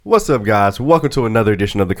What's up, guys? Welcome to another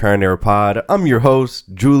edition of the Current Era Pod. I'm your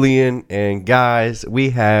host, Julian, and guys, we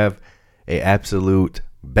have an absolute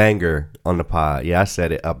banger on the pod. Yeah, I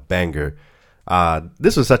said it, a banger.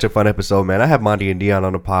 This was such a fun episode, man. I have Mondy and Deon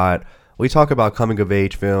on the pod. We talk about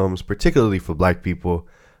coming-of-age films, particularly for black people.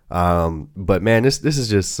 But man, this is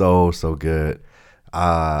just so good.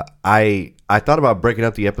 I thought about breaking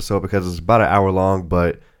up the episode because it's about an hour long,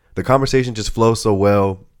 but the conversation just flows so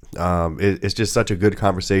well. It's just such a good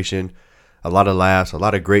conversation, a lot of laughs, a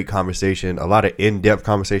lot of great conversation, a lot of in-depth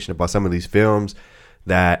conversation about some of these films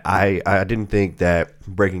that I didn't think that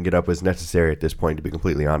breaking it up was necessary at this point, to be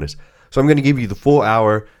completely honest. So I'm going to give you the full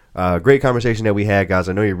hour. Great conversation that we had, guys.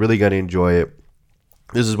 I know you're really going to enjoy it.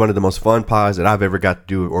 This is one of the most fun pods that I've ever got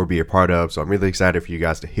to do or be a part of, so I'm really excited for you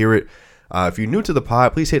guys to hear it. If you're new to the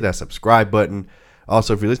pod, please hit that subscribe button.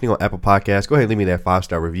 Also, if you're listening on Apple Podcasts, go ahead and leave me that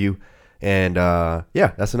 5-star review. And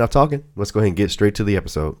yeah, that's enough talking. Let's go ahead and get straight to the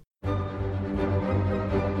episode.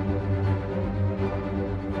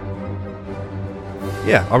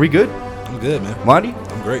 Yeah, are we good? I'm good, man. Monty?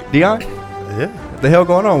 I'm great. Deon? Yeah. What the hell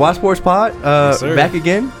going on? Why Sports Pod? Yes, back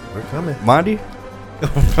again? We're coming. Monty?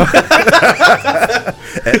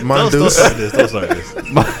 At Mondo's. Don't start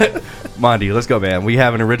this. Monty, let's go, man. We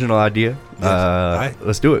have an original idea. Yes.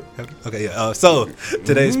 Let's do it. Okay, yeah. So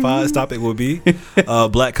today's pod topic will be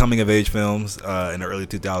black coming-of-age films in the early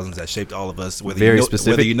 2000s that shaped all of us.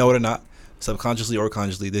 Whether you know it or not, subconsciously or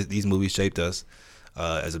consciously, these movies shaped us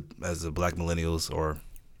as a black millennials, or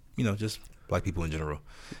just black people in general.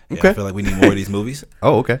 Yeah, okay. I feel like we need more of these movies.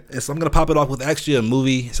 Oh, okay. And so I'm going to pop it off with actually a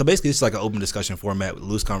movie. So basically, it's like an open discussion format,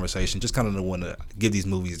 loose conversation, just kind of the one to give these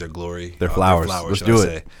movies their glory. Their flowers. Let's do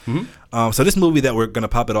it. Mm-hmm. So this movie that we're going to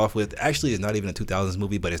pop it off with actually is not even a 2000s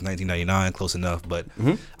movie, but it's 1999, close enough. But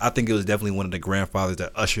I think it was definitely one of the grandfathers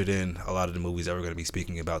that ushered in a lot of the movies that we're going to be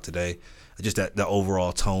speaking about today. Just the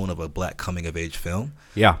overall tone of a black coming of age film.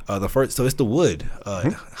 Yeah. So it's The Wood,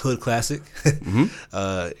 hood classic.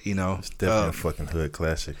 It's definitely a fucking hood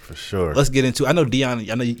classic for sure. Let's get into. I know Deon.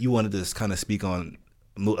 I know you wanted to kind of speak on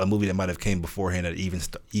a movie that might have came beforehand that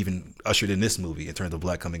even ushered in this movie in terms of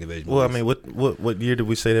black coming of age movies. Well, I mean, what year did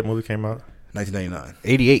we say that movie came out? 1999.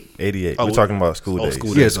 88. We're talking about School Days.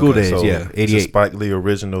 School Days. School Days. So, yeah. 88. It's a Spike Lee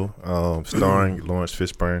original, starring Lawrence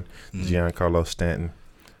Fishburne, Giancarlo Stanton.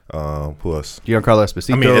 Who else? Giancarlo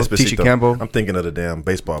Esposito, Tisha Campbell. I'm thinking of the damn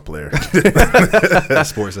baseball player.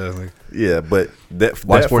 Sports athlete. Yeah, but that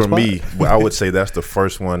for me, I would say that's the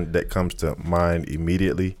first one that comes to mind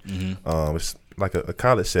immediately. It's like a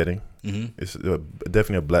college setting. It's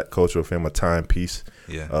definitely a black cultural film, a timepiece.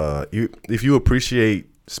 Yeah. If you appreciate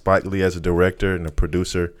Spike Lee as a director and a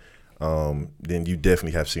producer, then you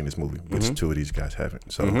definitely have seen this movie, which two of these guys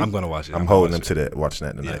haven't. So I'm going to watch it. I'm holding them to that, watching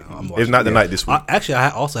that tonight. Yeah, if not tonight, this week. Actually, I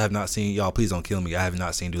also have not seen, y'all, please don't kill me, I have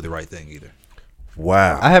not seen Do the Right Thing either.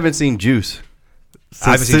 Wow. I haven't seen Juice.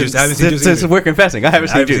 I haven't seen Juice since we're confessing. I haven't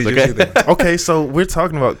seen Juice. Okay. Okay, so we're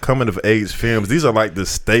talking about coming of age films. These are like the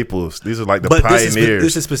staples. These are like the pioneers.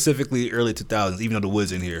 This is specifically early 2000s, even though The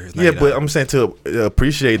Wood's in here. Yeah, but I'm saying to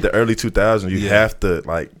appreciate the early 2000s, you have to,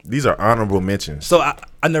 like, these are honorable mentions. So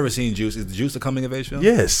I never seen Juice. Is Juice a coming of age film?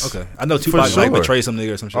 Yes. Okay. I know Tupac like betray some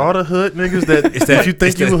nigga or some shit. All the hood niggas that if you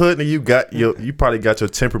think you a hood nigga, you probably got your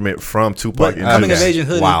temperament from Tupac. But coming of age and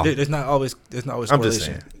hood, there's not always I'm correlation. just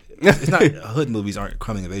saying. It's not hood movies aren't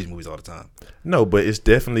coming of age movies all the time. No, but it's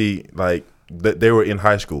definitely like they were in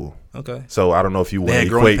high school. Okay. So I don't know if you want to equate.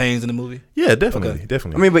 Growing Pains in the movie? Yeah, definitely. Okay.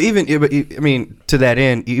 Definitely. I mean, but to that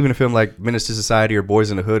end, even a film like Menace to Society or Boys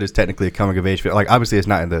in the Hood is technically a coming of age film. Like, obviously, it's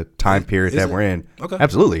not in the time period that we're in. Okay.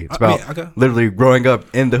 Absolutely. It's about literally growing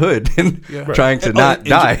up in the hood and trying to not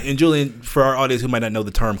die. And Julian, for our audience who might not know the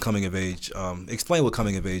term coming of age, explain what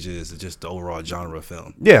coming of age is, just the overall genre of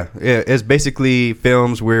film. Yeah. It's basically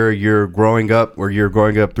films where you're growing up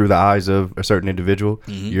through the eyes of a certain individual.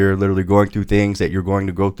 You're literally going through things that you're going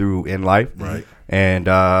to go through in life. Right. And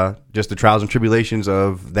just the trials and tribulations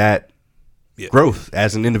of that growth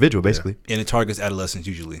as an individual, basically. And it targets adolescents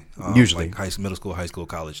usually. Like middle school, high school,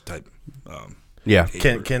 college type.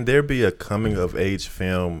 Can there be a coming of age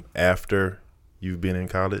film after you've been in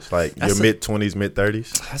college, like your mid-20s,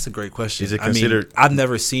 mid-30s? That's a great question. Is it considered? I've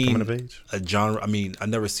never seen coming of age? a genre. I mean, I've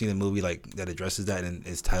never seen a movie like that addresses that and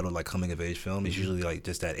is titled like coming of age film. It's usually like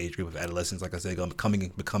just that age group of adolescents, like I said,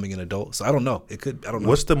 becoming an adult. So I don't know. I don't know.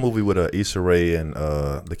 What's the movie with Issa Rae and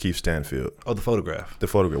Lakeith Stanfield? Oh, The Photograph. The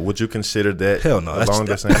Photograph. Would you consider that? Hell no. That's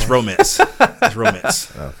romance. That's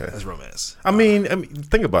romance. Okay. That's romance. I mean,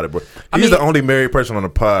 think about it, bro. He's the only married person on the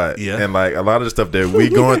pod, and like a lot of the stuff that we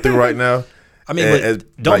going through right now. I mean,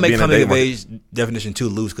 don't make coming of age definition too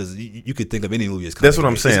loose because you could think of any movie as coming. That's what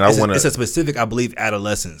I'm saying. It's a specific, I believe,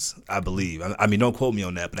 adolescence. I believe. I mean, don't quote me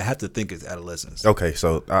on that, but I have to think it's adolescence. Okay,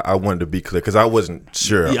 so I wanted to be clear because I wasn't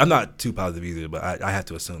sure. Yeah, I'm not too positive either, but I have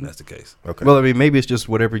to assume that's the case. Okay. Well, I mean, maybe it's just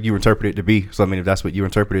whatever you interpret it to be. So I mean, if that's what you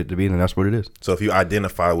interpret it to be, then that's what it is. So if you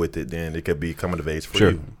identify with it, then it could be coming of age for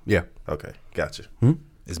you. Yeah. Okay, gotcha.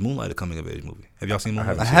 Is Moonlight a coming of age movie? Have y'all seen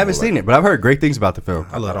Moonlight? I haven't seen it, but I've heard great things about the film.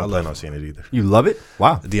 I don't plan on seeing it either. You love it?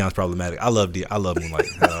 Wow. Deon's problematic. I love Moonlight.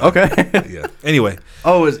 Okay. Yeah. Anyway.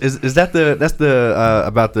 Oh, is that that's the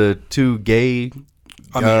about the two gay?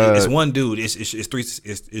 I mean, it's one dude. It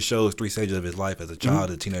shows 3 stages of his life as a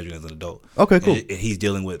child, a teenager, and as an adult. Okay, cool. And he's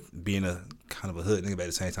dealing with being a kind of a hood nigga, but at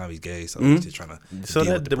the same time he's gay, so he's just trying to. So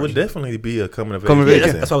that would definitely be a coming of age.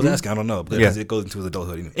 That's what I was asking. I don't know because it goes into his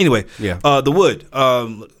adulthood. Anyway, The Wood.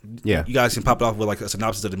 You guys can pop it off with like a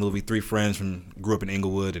synopsis of the movie. 3 friends grew up in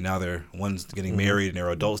Inglewood, and now one's getting married, and they're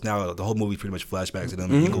adults now. The whole movie pretty much flashbacks to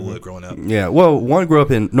them in Inglewood growing up. Yeah, well, one grew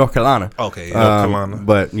up in North Carolina. Okay, North Carolina,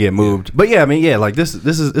 but moved. Yeah. But yeah, I mean, like this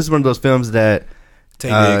is one of those films that.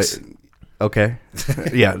 Okay,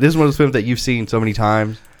 yeah, this is one of those films that you've seen so many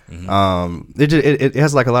times. It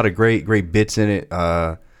has like a lot of great bits in it.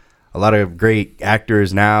 A lot of great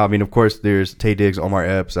actors now. I mean, of course, there's Taye Diggs, Omar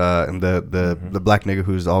Epps, and the black nigga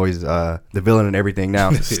who's always the villain and everything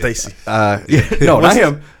now. Stacy. Not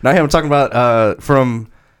him. I'm talking about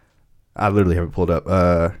from. I literally have it pulled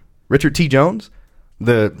up. Richard T. Jones,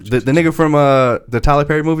 the nigga from the Tyler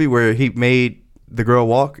Perry movie where he made the girl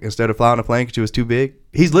walk instead of fly on a plane because she was too big.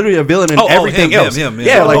 He's literally a villain in everything else. Him.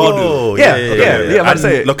 Yeah, like I'm about to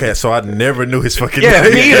say. Okay, so I never knew his fucking name.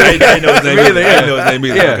 Me either. I didn't know his name either. I didn't know his name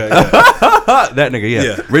either. Yeah. That nigga,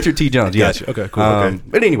 yeah. Richard T. Jones, yeah. Gotcha. Okay, cool.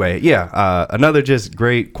 But anyway, another just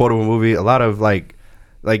great quotable movie. A lot of like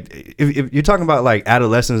if you're talking about like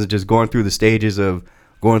adolescents just going through the stages of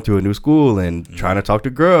going through a new school and trying to talk to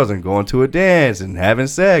girls and going to a dance and having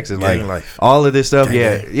sex and like life. All of this stuff. Like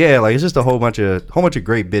it's just a whole bunch of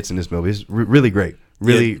great bits in this movie. It's really great.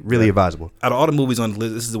 Really advisable. Out of all the movies on the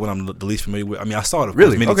list, this is the one I'm the least familiar with. I mean, I saw it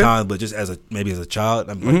many times, but just as a child,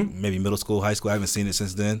 like maybe middle school, high school. I haven't seen it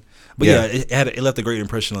since then. But it left a great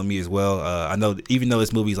impression on me as well. I know even though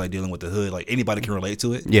this movie is like dealing with the hood, like anybody can relate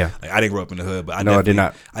to it. Yeah, like, I didn't grow up in the hood, but I did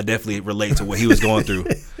not. I definitely relate to what he was going through.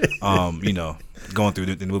 Going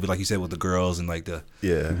through the movie, like you said, with the girls and like the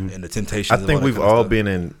and the temptations. I think we've all been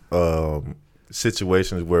in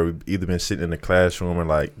situations where we've either been sitting in the classroom or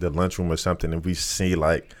like the lunchroom or something, and we see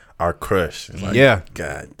like our crush. And like,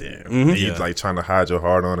 God damn. And you like trying to hide your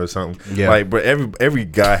heart on or something. Yeah. Like, but every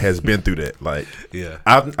guy has been through that. Like,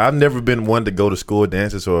 I've never been one to go to school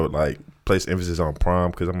dances or like place emphasis on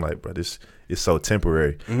prom because I'm like, bro, this is so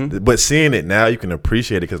temporary. But seeing it now, you can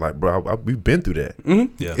appreciate it because like, bro, we've been through that.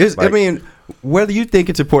 Yeah. Like, I mean, whether you think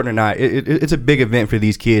it's important or not, it's a big event for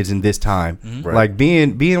these kids in this time. Right. Like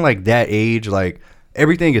being like that age, like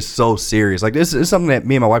everything is so serious. Like this is something that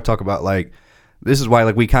me and my wife talk about. Like this is why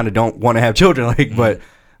like we kind of don't want to have children. Like, but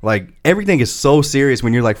like everything is so serious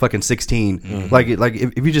when you're like fucking 16. Like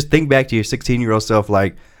if you just think back to your 16-year-old self,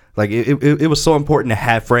 like it was so important to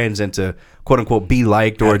have friends and to quote unquote be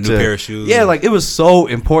liked or to pair of shoes. Yeah, like it was so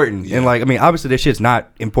important. And like I mean, obviously this shit's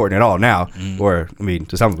not important at all now, or I mean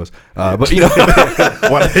to some of us. But you know,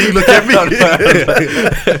 why do you look at me?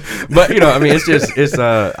 But you know, I mean,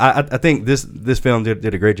 I think this film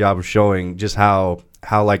did a great job of showing just how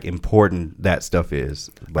like important that stuff is.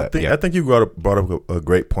 But I think you brought up a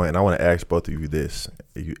great point, and I want to ask both of you this.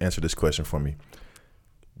 You answer this question for me.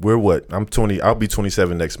 We're what? I'm 20. I'll be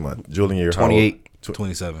 27 next month. Julian, you're 28.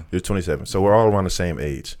 27. You're 27. So we're all around the same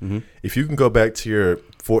age. If you can go back to your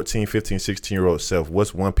 14, 15, 16-year-old self,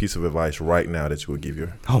 what's one piece of advice right now that you would give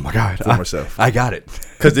your former self? I got it.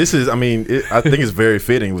 Because this is, I mean, I think it's very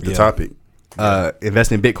fitting with the topic.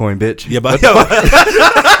 Invest in Bitcoin, bitch. Yeah, but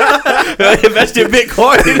invest in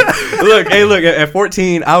Bitcoin. Look. At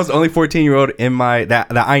 14, I was the only 14-year-old in that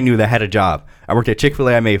I knew that had a job. I worked at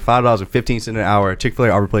Chick-fil-A. I made $5.15 an hour. Chick-fil-A,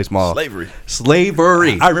 Aubrey Place Mall.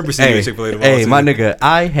 Slavery. I remember seeing you at Chick-fil-A. Hey, my nigga,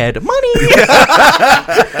 I had money.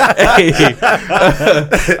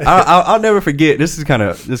 I'll never forget. This is kind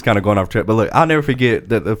of going off track, but look, I'll never forget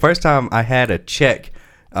the first time I had a check.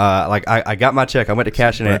 I got my check. I went to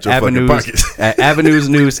cash in at Avenues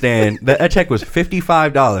newsstand. That check was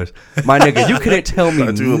 $55. My nigga, you couldn't tell me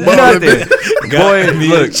nothing. Boy,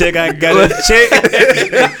 look, check. I got a check.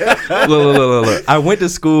 Look. I went to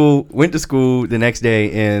school the next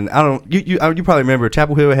day, and you probably remember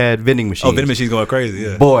Chapel Hill had vending machines. Oh, vending machines going crazy.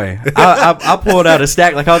 Yeah. Boy, I pulled out a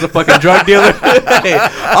stack like I was a fucking drug dealer.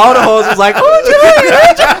 All the hoes was like, "Oh,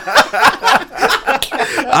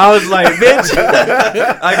 I was like, bitch,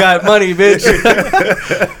 I got money, bitch.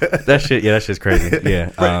 That shit's crazy.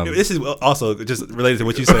 Yeah. This is also just related to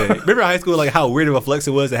what you said. Remember high school, like how weird of a flex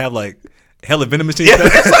it was to have like hella vending machines. Yeah.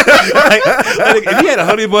 like, if you had a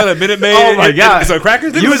Honey Bun, a Minute Maid, oh my god, and some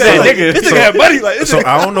crackers, you was that nigga. This nigga had money. Like, so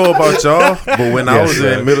I don't know about y'all, but when I was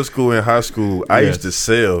in middle school and high school, I used to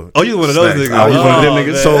sell. Oh, you were one of those niggas. I was one of them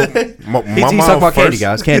niggas. So my mom talking about candy,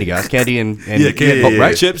 guys, candy and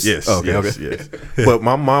right? Chips. Yes. Oh, okay. Yes. But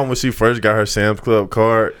my mom, when she first got her Sam's Club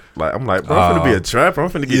card, like I'm like, bro, I'm finna be a trapper. I'm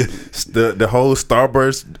finna get the whole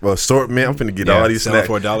Starburst assortment. I'm finna get all these snacks.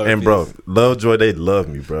 For $1 and bro, Lovejoy, they love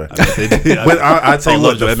me, bro. I But I tell you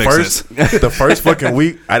what, the first fucking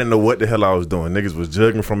week, I didn't know what the hell I was doing. Niggas was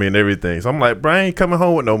jugging from me and everything. So I'm like, bro, I ain't coming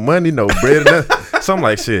home with no money, no bread, nothing. So I'm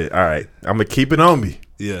like, shit, all right, I'm gonna keep it on me.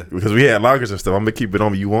 Yeah, because we had lockers and stuff. I'm gonna keep it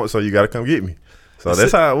on me. You want, so you gotta come get me. So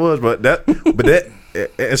that's how it was. But that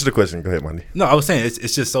answer the question. Go ahead, Mondy. No, I was saying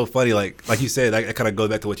it's just so funny. Like you said, that kind of goes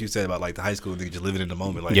back to what you said about like the high school nigga just living in the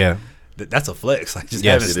moment. Like, yeah, that's a flex. Like just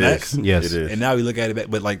yes, having snacks. Yes, it is. And now we look at it back,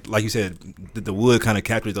 but like you said, the wood kind of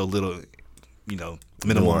captures those little,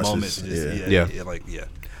 minimal moments. Yeah.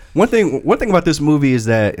 One thing about this movie is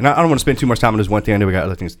that, and I don't want to spend too much time on this one thing. I know we got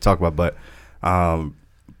other things to talk about, but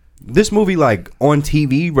this movie, like on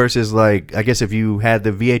TV versus like, I guess if you had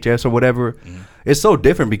the VHS or whatever, it's so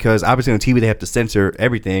different because obviously on TV they have to censor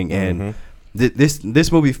everything, and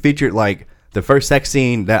this movie featured like the first sex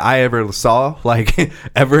scene that I ever saw, like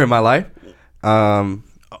ever in my life. Wasn't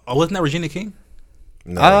that Regina King?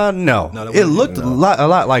 No. It looked a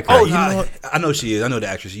lot like her. Oh, I know she is. I know the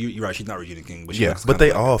actress. You're right. She's not Regina King, but but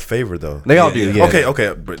they all favor though. They all do. Yeah.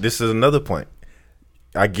 Okay. But this is another point.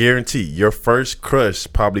 I guarantee your first crush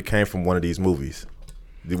probably came from one of these movies.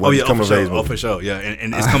 For sure. Yeah,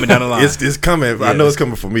 and it's coming down the line. It's coming. Yeah, I know it's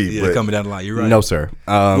coming for me. Yeah, it's coming down the line. You're right. No, sir.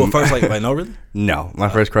 First, no, really? No, my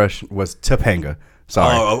first crush was Topanga.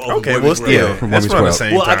 Sorry. Okay. Well, that's around the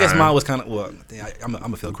same time. I guess mine was kind of. I'm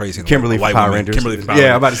gonna feel crazy. Kimberly from Power Rangers.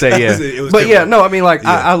 I'm about to say but Kimberly. no. I mean, like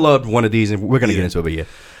I loved one of these, and we're gonna get into it.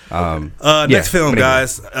 But next film,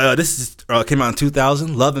 guys. This came out in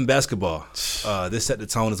 2000. Love and Basketball. This set the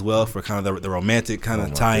tone as well for kind of the romantic kind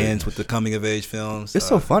of tie-ins with the coming of age films. It's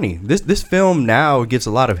so funny. This film now gets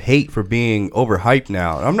a lot of hate for being overhyped.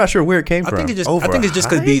 Now I'm not sure where it came from. I think it's just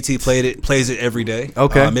because BET plays it every day.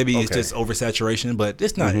 Okay, maybe it's just oversaturation, but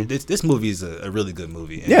it's not. This movie is a really good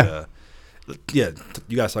movie. And,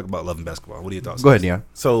 you guys talk about Love and Basketball. What are your thoughts? Go ahead, Deon.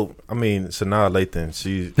 So I mean, Sanaa Lathan,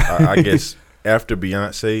 she I guess. After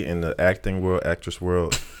Beyonce in the actress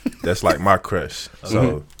world, that's like my crush.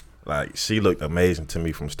 So, like, she looked amazing to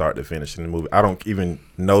me from start to finish in the movie. I don't even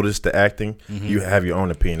notice the acting. You have your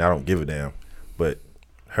own opinion. I don't give a damn. But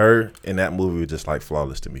her in that movie was just like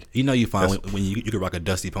flawless to me. You know, you find when you could rock a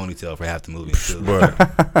dusty ponytail for half the movie.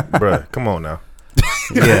 Bruh, come on now.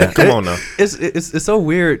 Come on now. It's so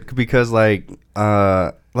weird because like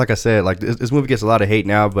I said, like this movie gets a lot of hate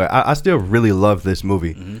now, but I still really love this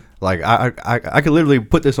movie. Like I could literally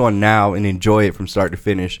put this on now and enjoy it from start to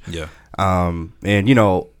finish. Yeah. And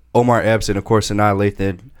Omar Epps and of course Sanaa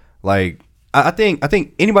Lathan. Like I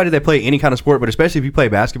think anybody that play any kind of sport, but especially if you play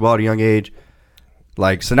basketball at a young age,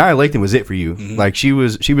 like Sanaa Lathan was it for you. Like she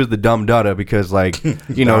was the dumb dada because like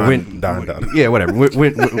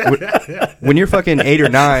when you're fucking 8 or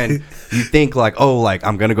 9, you think like, oh, like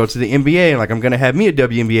I'm gonna go to the NBA and like I'm gonna have me a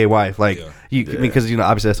WNBA wife, like because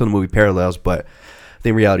obviously that's what the movie parallels, but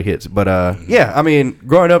then reality hits. But I mean,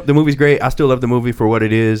 growing up, the movie's great. I still love the movie for what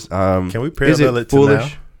it is. Can we parallel it to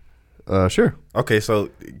foolish? Now? Sure. Okay, so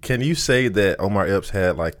can you say that Omar Epps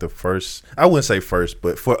had like the first? I wouldn't say first,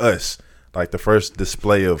 but for us, like the first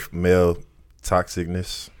display of male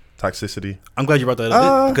toxicity. I'm glad you brought that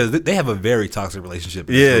up because they have a very toxic relationship.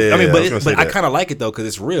 Yeah, I mean, but I kind of like it though because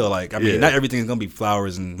it's real. Like, I mean, not everything's gonna be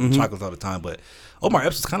flowers and chocolates all the time, but Omar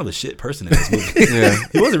Epps was kind of a shit person in this movie.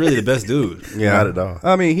 He wasn't really the best dude. Yeah, not at all.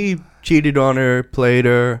 I mean, he cheated on her, played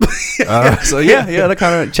her. So that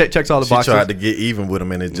kind of checks all the boxes. She tried to get even with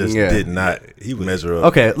him, and it just did not measure up.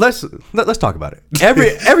 Okay, let's talk about it.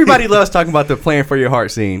 Everybody loves talking about the "Playing for Your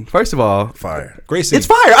Heart" scene. First of all, fire, great scene. It's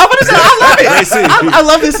fire. I'm gonna say I love it. Great scene. I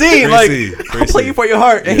love this scene. I'm playing for your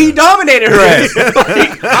heart, and he dominated her ass.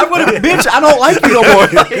 I would have, bitch. I don't like you no more.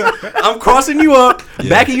 I'm crossing you up,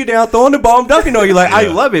 backing you down, throwing the ball, I'm dunking on you. Like I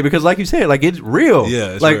love it because, like you said, like it's real.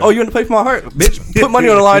 Yeah, it's like real. You want to play for my heart, bitch? Put money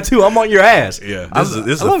on the line too. I'm on your ass. Yeah, this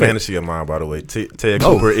is a fantasy of mine, by the way. Ted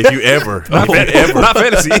Cooper, if you ever, not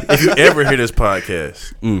fantasy, if you ever hear this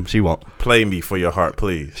podcast, she won't play me for your heart,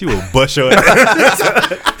 please. She will bust your ass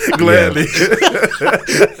gladly.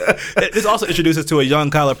 This also introduces us to a young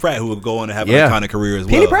Kyla Pratt who will go on to have an iconic career as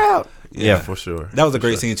well. Penny Proud. Yeah, for sure. That was a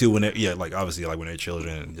great scene too. When like obviously like when they're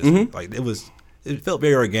children, just like it felt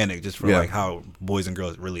very organic, just for like how boys and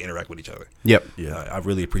girls really interact with each other. Yep. Yeah, I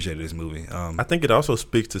really appreciated this movie. I think it also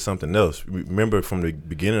speaks to something else. Remember from the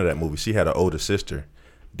beginning of that movie, she had an older sister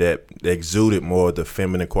that exuded more of the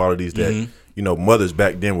feminine qualities that mothers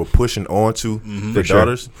back then were pushing onto their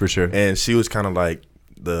daughters. For sure. And she was kind of like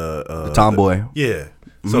the tomboy.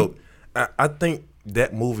 So I think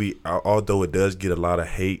that movie, although it does get a lot of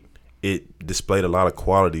hate, it displayed a lot of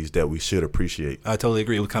qualities that we should appreciate. I totally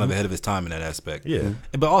agree. It was kind of ahead of its time in that aspect. Yeah.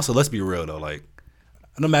 But also, let's be real though. Like,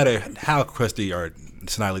 no matter how crusty or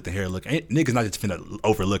snidely the hair look, niggas not just finna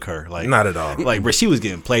overlook her. Like, not at all. Like, bro, she was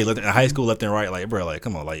getting played in high school left and right. Like, bro, like,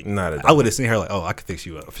 come on, like, not at all. I would have seen her like, oh, I could fix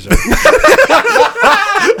you up for sure.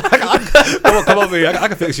 come over here. I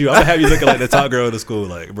can fix you. I'm gonna have you looking like the top girl in the school.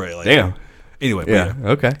 Like, bro, like, damn. Anyway,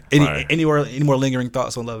 okay. Any more lingering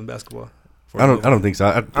thoughts on Love and Basketball? I don't think so.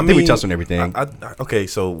 I think we touched on everything. Okay,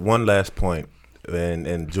 so one last point,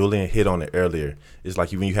 and Julian hit on it earlier. It's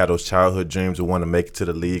like when you have those childhood dreams of wanting to make it to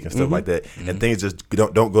the league and stuff like that, and things just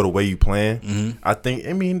don't go the way you plan. I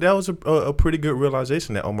mean that was a pretty good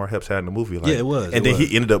realization that Omar Epps had in the movie. Like, it was. And then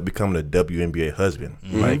he ended up becoming a WNBA husband.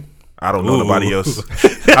 Like, I don't know nobody else.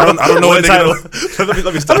 I don't know what title.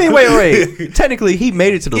 Let me stop. I mean, wait. Technically, he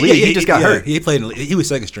made it to the league. He just got hurt. He played. He was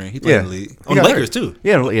second string. He played in the league on the Lakers too.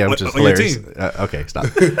 Yeah, which is hilarious. Okay, stop.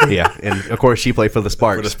 Yeah, and of course she played for the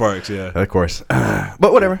Sparks. For the Sparks, yeah. Of course,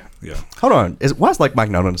 but whatever. Yeah. Hold on. Why is Like Mike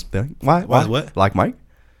not on this thing? Why is what? Like Mike?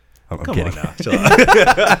 I'm Come kidding. on now. Chill out.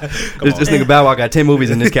 This nigga Bow Wow got 10 movies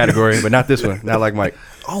in this category, but not this one. Not Like Mike.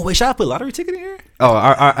 Oh wait, should I put lottery ticket in here? Oh,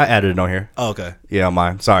 I added it on here. Oh, okay. Yeah,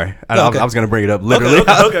 mine. Sorry, Okay. I was gonna bring it up literally.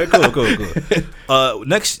 Okay, cool.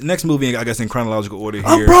 Next movie, I guess in chronological order here.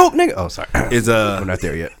 I'm broke, nigga. Oh, sorry. Is I'm not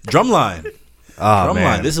there yet. Drumline. Oh, Drumline.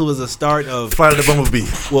 man. This was the start of Flight of the Bumblebee.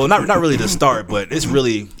 Well, not really the start, but it's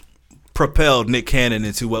really propelled Nick Cannon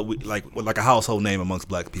into what we like a household name amongst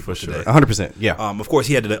black people today. 100%. Yeah. Of course,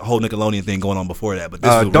 he had the whole Nickelodeon thing going on before that, but this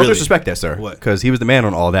was don't really, disrespect that, sir. What? Because he was the man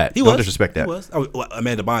on all that. Don't disrespect that. He was. Well,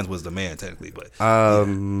 Amanda Bynes was the man technically, but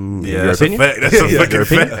Yeah, that's a fact. That's a fucking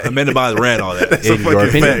fact. Amanda Bynes ran all that. That's a your fucking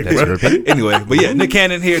opinion. fact. That's your opinion. Anyway, but yeah, Nick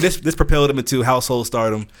Cannon here. This propelled him into household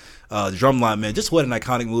stardom. Drumline, man, just what an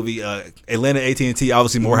iconic movie. Atlanta AT&T,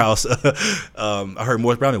 obviously Morehouse. I heard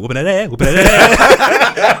Morris Brown whooping that ass.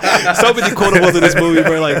 So many quotables in this movie,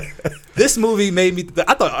 bro. Like, this movie made me.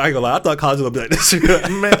 I ain't gonna lie. I thought college would be like this.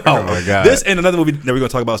 Man, Oh my god. This and another movie that we're gonna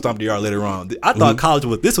talk about, Stomp the Yard, later on. I thought college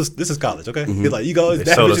was this is college. Okay, He's like, you go,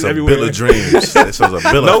 They showed us a everywhere. bill of dreams. They showed us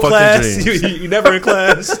a bill No of fucking class. dreams. You never in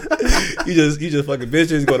class. You just fucking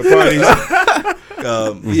bitches. Go to parties.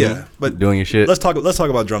 Yeah, but Doing your shit. let's talk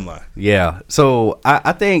about Drumline. Yeah. So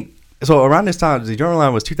I think so around this time the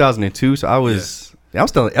Drumline was 2002. So I was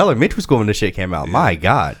still in elementary school when this shit came out. Yeah. My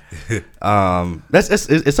God.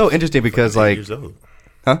 It's so interesting because like 8 years old.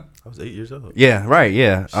 Huh? I was 8 years old. Yeah, right,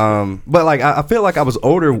 yeah. But like I feel like I was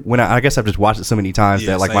older when I guess I've just watched it so many times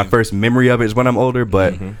that like same. my first memory of it is when I'm older.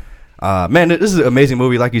 But man, this is an amazing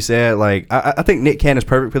movie. Like you said, like I think Nick Cannon is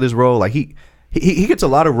perfect for this role. Like he gets a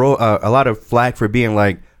lot of flack for being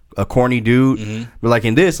like a corny dude, but like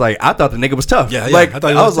in this, like I thought the nigga was tough. Yeah. Like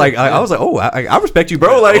I was like, oh, I respect you,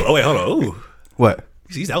 bro. Like, oh wait, hold on. Ooh. What?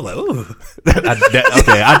 I was like, ooh.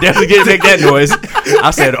 Okay, I definitely didn't make that noise.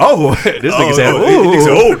 I said, oh, this nigga said, ooh. He said,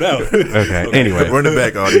 oh, no. Okay, anyway. Run it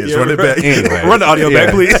back, audience. Run it back. Anyway. Run the audio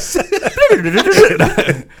back, please.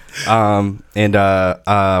 Why am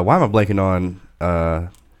I blanking on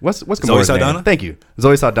what's Gamora's Zoe Saldana? name? Thank you,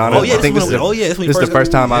 Zoe Saldana. Oh yeah, I think this is the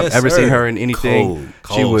first time I've ever seen her in anything.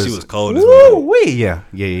 Cold. She was cold in this movie. Woo-wee. Yeah.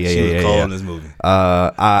 She was cold in this movie.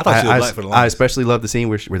 I thought she was black for the longest. I especially love the scene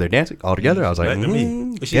where they're dancing all together. I was like,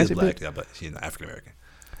 But she is dancing black, bitch. yeah, but she's African American.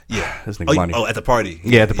 Yeah. This nigga Monty. Oh, at the party.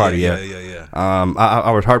 Yeah, at the party. Yeah.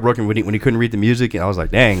 I was heartbroken when he couldn't read the music, and I was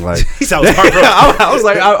like, dang, like He sounds heartbroken. I was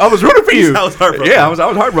like, I was rooting for you. I was heartbroken. Yeah, I was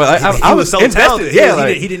heartbroken. I was so invested. talented. Yeah,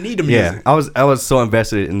 like, he didn't need the music. yeah, I was so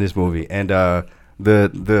invested in this movie, and the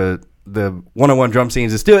one-on-one drum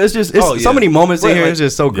scenes is still so many moments in here. Like, It's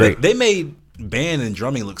just so great. They made band and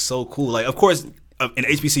drumming look so cool. Like, of course, in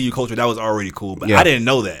HBCU culture, that was already cool, but I didn't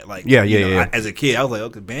know that. Like, as a kid, I was like,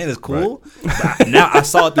 okay, band is cool. Right. But now I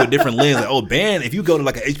saw it through a different lens. Like, oh, band. If you go to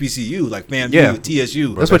like an HBCU, like FAMU,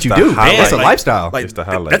 TSU, that's what you do. It's a lifestyle. Like, it's the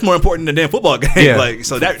highlight. That's more important than damn football game. Yeah. Like,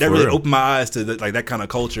 so that really real. opened my eyes to that kind of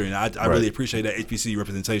culture, and I really appreciate that HBCU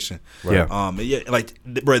representation. Right. Yeah. Like,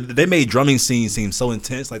 bro, they made drumming scenes seem so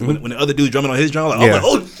intense. Like when the other dude drumming on his drum, like,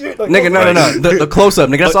 oh shit, like, Nigga, no. The close up,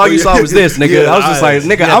 nigga. That's all you saw was this, nigga. I was just like,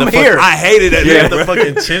 nigga, I'm here. I hated that. He nigga, had the bro.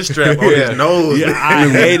 fucking chin strap on his nose. Yeah, I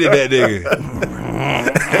hated that nigga.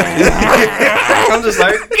 I'm just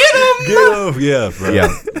like, get him. Yeah, bro. Yeah,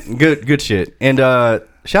 good shit. And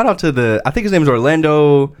shout out to I think his name is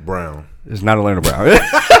Orlando Brown. It's not Orlando Brown.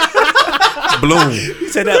 Bloom. He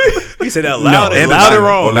said that loud and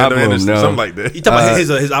wrong. Orlando Anderson, no. something like that. You talking about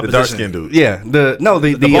his opposition? The dark skinned dude. Yeah, the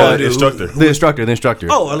instructor. The instructor.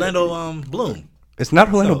 Oh, Orlando Bloom. It's not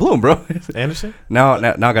Orlando Bloom, bro. Anderson? Now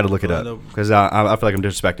I got to look it up because I feel like I'm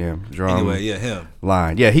disrespecting him. Anyway, yeah, him.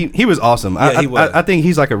 Line. Yeah, he was awesome. Yeah, he was. I think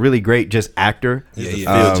he's like a really great just actor. He's the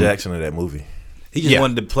Phil Jackson of that movie. He just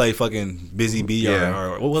wanted to play fucking Busy Bee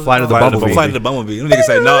or what was Flight it? of the Bumblebee. Flight of the Bumblebee. Them niggas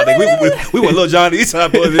say, no, nigga, we want Lil Jon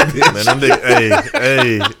Eastside boys in this bitch. Man, them niggas,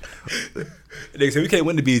 hey. Niggas say, we can't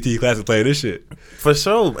win the BET Classic playing this shit. For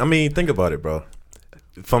sure. I mean, think about it, bro.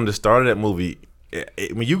 From the start of that movie,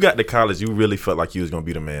 when you got to college, you really felt like you was going to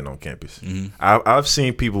be the man on campus. Mm-hmm. I've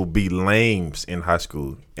seen people be lames in high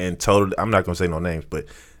school and totally, I'm not going to say no names, but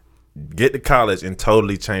get to college and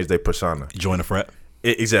totally change their persona. Join a frat.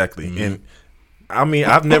 Exactly. Mm-hmm. And I mean,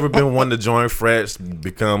 I've never been one to join frats,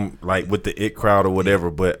 become like with the it crowd or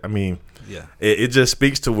whatever. But I mean, it just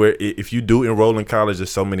speaks to where if you do enroll in college,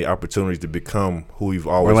 there's so many opportunities to become who you've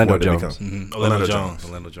always wanted to become. Mm-hmm. Orlando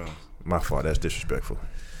Jones. My fault. That's disrespectful.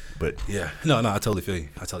 But yeah, no, I totally feel you.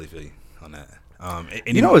 On that.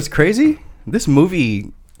 And you know what's crazy? This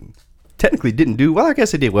movie technically didn't do well. I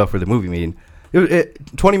guess it did well for the movie meeting.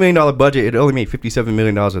 $20 million budget. It only made $57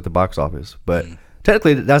 million at the box office, but.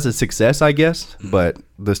 Technically, that's a success, I guess, but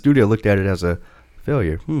the studio looked at it as a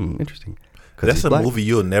failure. Interesting. That's a movie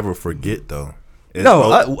you'll never forget, though.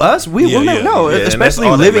 Us, we will never know. Especially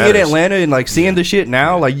living in Atlanta and like seeing the shit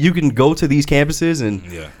now. Like you can go to these campuses and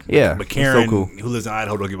But Karen, so cool. who lives in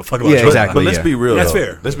Idaho, don't give a fuck about. Yeah, exactly. But let's be real. That's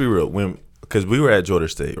fair. Let's be real. Because we were at Georgia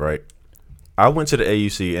State, right? I went to the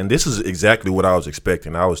AUC, and this is exactly what I was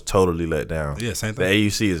expecting. I was totally let down. Yeah, same thing. The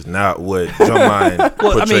AUC is not what Drumline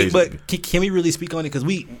portrays. I mean, but can we really speak on it? Because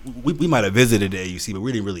we might have visited the AUC, but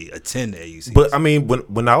we didn't really attend the AUC. But I mean,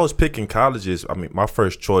 when I was picking colleges, I mean, my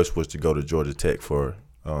first choice was to go to Georgia Tech for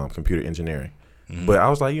computer engineering. Mm-hmm. But I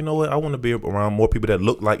was like, you know what? I want to be around more people that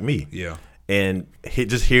look like me. Yeah. And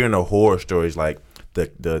just hearing the horror stories, like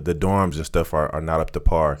the dorms and stuff are not up to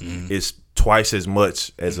par. Mm-hmm. It's twice as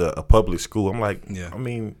much as a public school. I'm like, I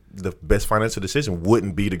mean, the best financial decision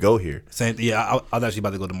wouldn't be to go here. Same, I was actually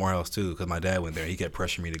about to go to Morehouse too because my dad went there. He kept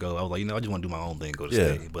pressuring me to go. I was like, I just want to do my own thing, go to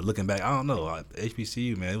state. But looking back, I don't know.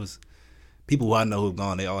 HBCU, man, it was people who I know who've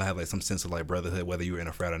gone. They all have like some sense of like brotherhood, whether you were in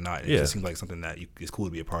a frat or not. It just seems like something that it's cool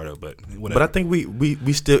to be a part of. But whatever. But I think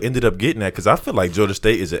we still ended up getting that because I feel like Georgia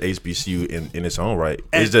State is an HBCU in its own right.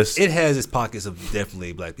 It's just it has its pockets of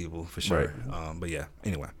definitely black people for sure. Right. But yeah,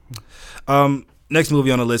 anyway. Next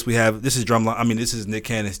movie on the list we have, this is Drumline. I mean, this is Nick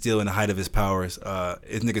Cannon still in the height of his powers.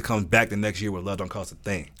 This nigga comes back the next year with Love Don't Cost a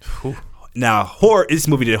Thing. Whew. Now, this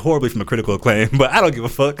movie did horribly from a critical acclaim, but I don't give a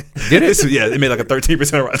fuck. Did it? It made like a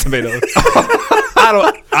 13% Rotten Tomatoes.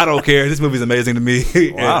 I don't care. This movie's amazing to me.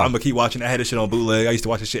 Wow. I'm gonna keep watching. I had this shit on bootleg. I used to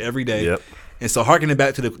watch this shit every day. Yep. And so, harkening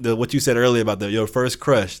back to the what you said earlier about your first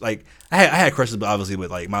crush, like I had crushes, but obviously,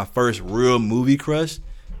 with like my first real movie crush,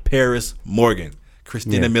 Paris Morgan.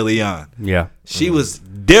 Christina Milian. Yeah. She was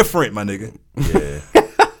different, my nigga. Yeah.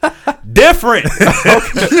 Different.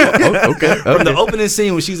 Okay. From the opening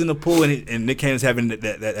scene when she's in the pool and Nick Cannon's having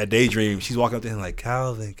that daydream, she's walking up to him like,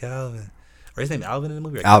 Calvin. Or his name Alvin in the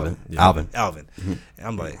movie? Alvin. Mm-hmm. And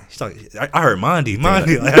I'm like, she's talking, I heard Mondy. Like,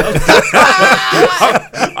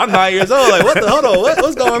 I'm 9 years old. Like, hold on,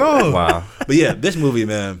 what's going on? Wow. But yeah, this movie,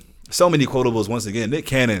 man, so many quotables once again. Nick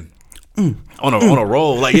Cannon. On a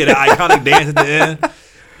roll, like the iconic dance at the end.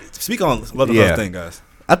 Speak on Love the First Thing, guys.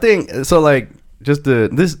 I think so. Like, just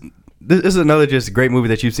this is another just great movie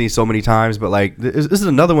that you've seen so many times, but like this is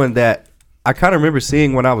another one that I kind of remember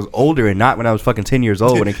seeing when I was older and not when I was fucking 10 years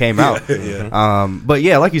old when it came out. But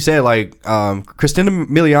yeah, like you said, like Christina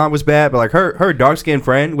Milian was bad, but like her dark skinned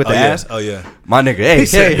friend with the ass. Oh yeah, my nigga.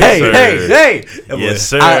 Hey. Yes,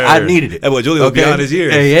 sir. I needed it. That boy Julie was beyond his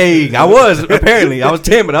years. Hey, I was apparently. I was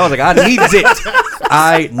 10, but I was like, I needs it.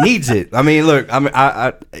 I needs it. I mean, look,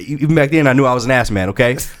 I even back then I knew I was an ass man.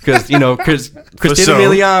 Okay, because Christina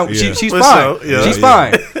Milian, she's fine. She's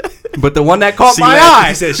fine. But the one that caught my eye.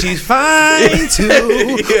 He said she's fine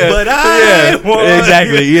too, but I want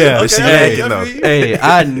exactly. Yeah. Okay. Hey,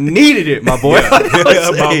 I needed it, my boy.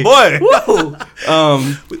 My boy. Whoa.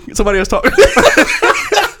 Somebody else talking.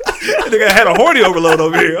 Nigga had a horny overload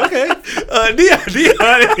over here. Okay.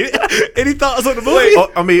 Deon, any thoughts on the movie?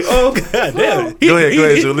 God damn it. Go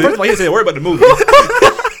ahead, Julie. First of all, he didn't say a word about the movie.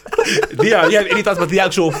 Deon, you have any thoughts about the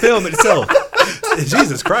actual film itself?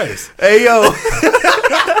 Jesus Christ. Hey, yo.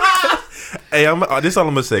 Hey, this is all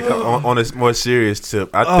I'm gonna say. On a more serious tip,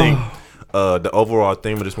 I think the overall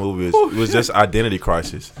theme of this movie was just identity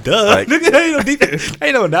crisis. Duh, like,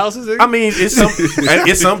 ain't no analysis. I mean, it's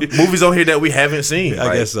some movies on here that we haven't seen.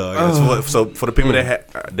 I guess so. So for the people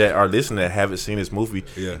that are listening that haven't seen this movie,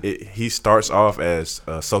 he starts off as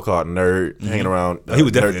a so-called nerd hanging around. He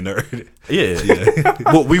was definitely a nerd.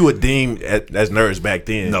 Yeah. What we would deem as nerds back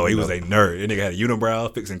then. No, he was a nerd. That nigga had a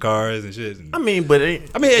unibrow, fixing cars and shit. I mean, but in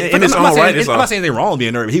his own right, I'm not saying anything wrong with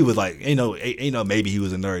being a nerd. But he was like, maybe he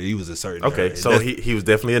was a nerd. He was a certain. Okay, nerd. So he was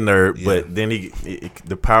definitely a nerd, but then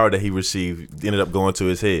the power that he received ended up going to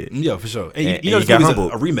his head. Yeah, for sure. And this movie's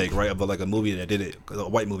a remake, right, of like a movie that did it, a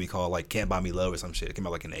white movie called like Can't Buy Me Love or some shit. It came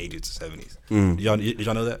out like in the 80s or 70s. Did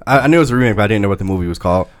y'all know that? I knew it was a remake, but I didn't know what the movie was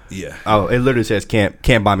called. Yeah. Oh, it literally says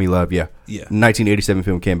Can't Buy Me Love. Yeah. 1987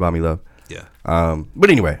 film Can't Buy Me Love. Yeah. But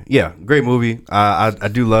anyway, great movie. I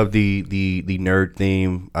do love the nerd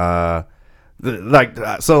theme.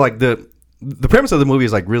 The premise of the movie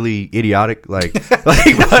is like really idiotic. Honestly,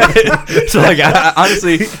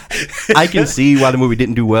 I can see why the movie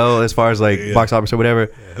didn't do well as far as like box office or whatever.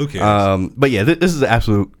 Yeah, who cares? But yeah, this is an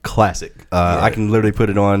absolute classic. I can literally put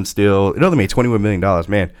it on still. It only made $21 million.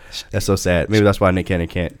 Man, that's so sad. Maybe that's why Nick Cannon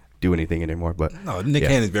can't do anything anymore. But no, Nick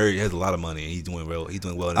Cannon has a lot of money. And he's doing well. He's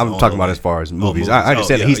doing well. I'm talking about as far as movies. I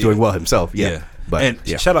understand that he's doing well himself. Yeah. But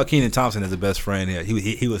shout out Kenan Thompson as the best friend. Yeah,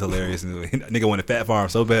 he was hilarious. Nigga wanted Fat Farm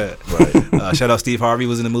so bad. Right. Shout out Steve Harvey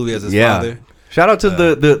was in the movie as his father. Shout out to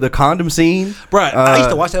the condom scene. Right. I used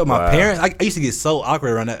to watch that with my parents. I used to get so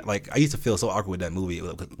awkward around that. Like I used to feel so awkward with that movie,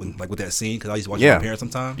 with that scene, because I used to watch it with my parents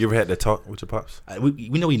sometimes. You ever had that talk with your pops? We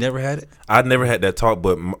know we never had it. I never had that talk,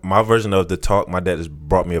 but my version of the talk, my dad just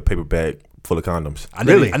brought me a paper bag full of condoms. I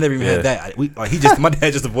never even had that. My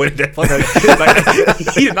dad just avoided that fuck out of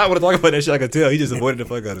it. He did not want to talk about that shit. I could tell. He just avoided the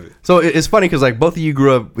fuck out of it. So it's funny because like both of you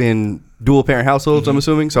grew up in dual parent households. I'm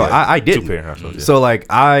assuming. So I didn't. 2 parent households. Yeah.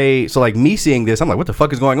 So like me seeing this, I'm like, what the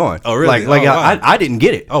fuck is going on? Oh really? I didn't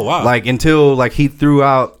get it. Oh wow. Like until like he threw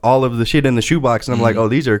out all of the shit in the shoebox, and I'm like, oh,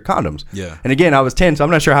 these are condoms. Yeah. And again, I was 10, so I'm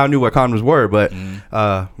not sure how I knew what condoms were, but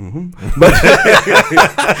but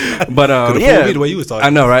the way you was talking. I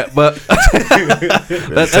know, right? But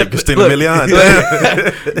that's Christina Milian.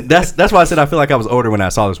 That's why I said I feel like I was older when I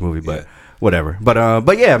saw this movie, but. Whatever,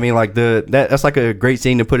 but yeah, I mean, like that's like a great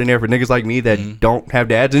scene to put in there for niggas like me that don't have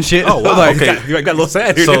dads and shit. Oh wow, like, okay, you got a little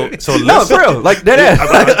sad here. So no, for real, like that.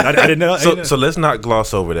 I didn't know. So let's not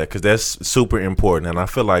gloss over that because that's super important, and I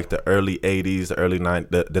feel like the early '80s, the early the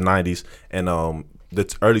 '90s, and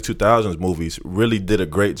the early 2000s movies really did a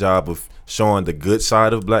great job of showing the good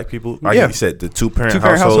side of black people. Like you said, the two parent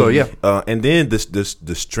household, and then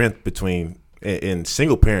the strength between. In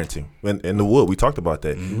single parenting, in the wood, we talked about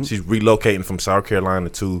that. She's relocating from South Carolina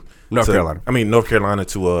to North Carolina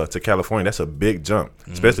to California. That's a big jump,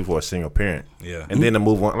 especially for a single parent. Yeah, and then to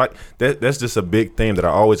move on, like that's just a big theme that I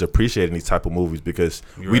always appreciate in these type of movies because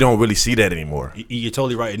we don't really see that anymore. You're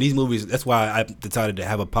totally right. In these movies, that's why I decided to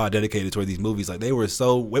have a pod dedicated toward these movies. Like they were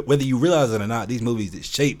so, whether you realize it or not, these movies that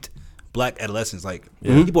shaped black adolescents, like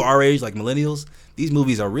people our age, like millennials. These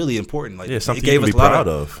movies are really important. Like something you can be proud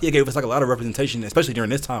of. It gave us like a lot of representation, especially during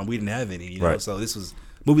this time. We didn't have any, you know. So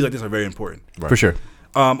movies like this are very important, for sure.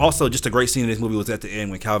 Also, just a great scene in this movie was at the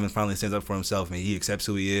end when Calvin finally stands up for himself and he accepts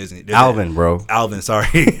who he is. And Alvin, sorry,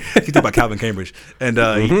 you think about Calvin Cambridge. And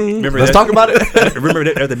let's talk about it. Remember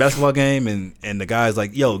at the basketball game and the guy's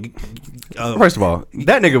like, "Yo." First of all,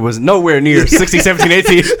 that nigga was nowhere near 16, 17,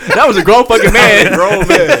 18. That was a grown fucking man. Grown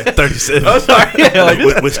man. 37. Oh, sorry.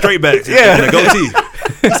 Yeah, with straight backs and a goatee.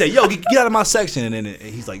 He said, "Yo, get out of my section." And then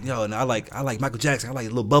he's like, "Yo, and I like Michael Jackson. I like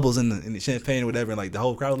little bubbles in the champagne or whatever." And like the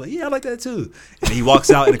whole crowd was like, "Yeah, I like that too." And then he walks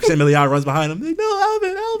out, and Christina Milian runs behind him. Like, "No,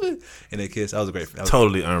 Alvin!" And they kiss. That was great.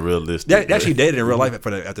 Totally unrealistic. They actually dated in real life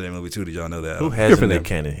after that movie too. Did y'all know that? Who hasn't Nick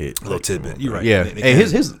Cannon hit? A little tidbit. You're right. Yeah. Hey,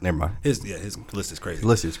 his never mind. His list is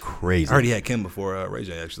crazy. I already had Kim before Ray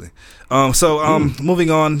J actually.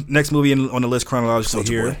 Moving on. Next movie on the list chronologically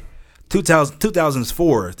here.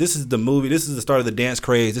 2004. This is the movie. This is the start of the dance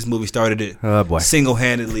craze. This movie started it. Oh boy.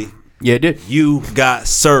 Single-handedly. Yeah, it did. You got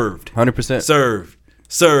served. 100%. Served.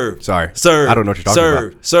 Sorry. Served. I don't know what you're talking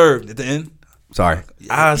about. Served at the end. Sorry.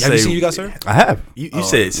 Have you seen You Got Served? I have. You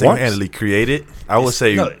said single-handedly created. I would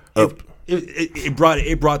say It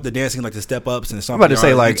brought the dancing like the step ups and the I'm about to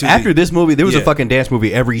say like after this movie there was a fucking dance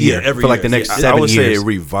movie every year for like the next 7 years. I would say it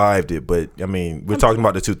revived it, but I mean we're talking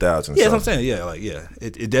about the 2000s. Yeah, that's what I'm saying.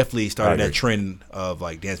 It definitely started that trend of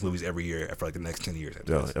like dance movies every year for like the next 10 years.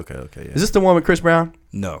 Okay. Yeah. Is this the one with Chris Brown?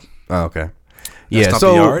 No. Oh, okay. Stomp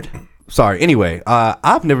the Yard? Sorry. Anyway,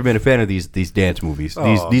 I've never been a fan of these dance movies.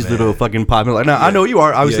 These little fucking pop. Like, now, I know you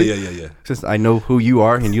are, obviously. Yeah. Since I know who you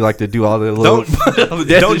are, and you like to do all the little.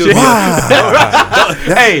 Don't do it.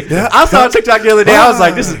 Hey, I saw a TikTok the other day. I was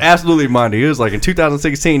like, this is absolutely Mondy. It was like in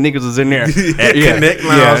 2016, niggas was in there. Connect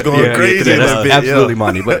Lounge going crazy. That's absolutely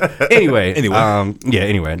Mondy. But anyway.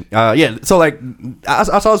 So like, I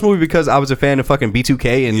saw this movie because I was a fan of fucking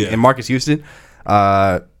B2K and Marcus Houston.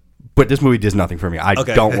 But this movie does nothing for me. I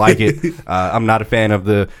don't like it. I'm not a fan of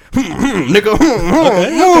the nigga.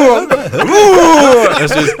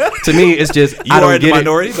 It's just, to me, it's just you I don't are get the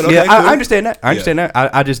minority, it. But okay, yeah, cool. I understand that.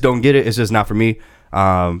 I just don't get it. It's just not for me.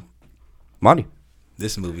 Monty.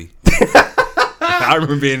 This movie. I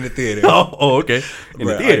remember being in the theater. Oh, okay. In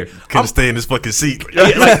the theater. Couldn't stay in this fucking seat.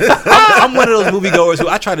 I'm one of those moviegoers who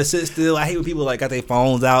I try to sit still. I hate when people like got their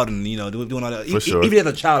phones out and doing all that. Sure. Even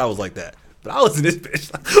as a child, I was like that. But I was in this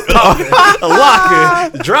bitch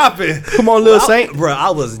locking, dropping. Come on, little Saint. Bro, I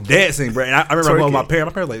was dancing, bro. And I remember going with my parents.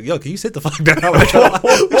 My parents like, yo, can you sit the fuck down? We're trying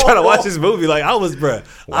to watch this movie. Like, I was, bro.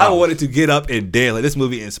 Wow. I wanted to get up and dance. Like, this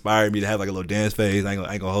movie inspired me to have like a little dance phase. I ain't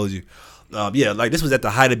gonna hold you. Like this was at the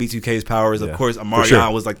height of B2K's powers. Of course,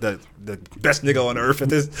 Amarion was like the best nigga on earth at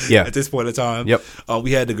this point in time. Yep.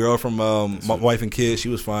 We had the girl from My Wife and Kids. She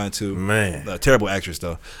was fine too. Man, terrible actress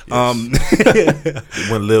though. Yes.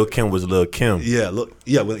 When Lil Kim was Lil Kim.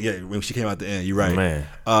 When she came out the end, you're right. Man,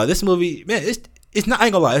 this movie, man, it's not. I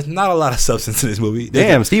ain't gonna lie. It's not a lot of substance in this movie.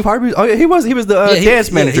 Damn, Steve Harvey. Oh, yeah, he was the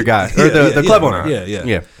dance manager guy or the club owner.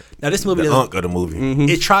 Yeah. Now this movie, the unk of the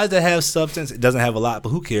movie, it tries to have substance. It doesn't have a lot, but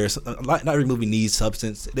who cares? Not every movie needs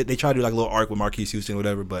substance. They try to do like a little arc with Marquise Houston or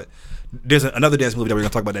whatever. But there's another dance movie that we're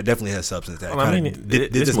gonna talk about that definitely has substance.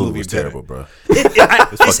 This movie was terrible, bro.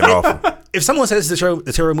 It's fucking awful. If someone says it's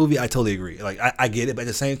a terrible movie, I totally agree. Like I get it, but at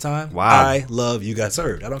the same time, I love You Got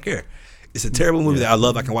Served. I don't care. It's a terrible movie that I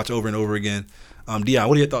love. I can watch over and over again. Deon,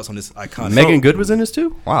 what are your thoughts on this iconic? Megan Good was in this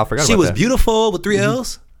too. Wow, I forgot. She about was that. beautiful with 3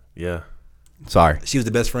 L's. Yeah. Sorry. She was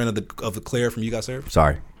the best friend of the Claire from You Got Served.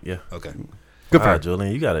 Sorry. Yeah. Okay. Good for her,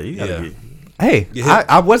 Julian. You gotta get. Hey,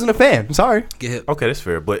 I wasn't a fan. Sorry. Get hit. Okay, that's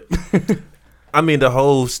fair, but I mean they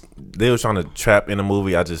were trying to trap in the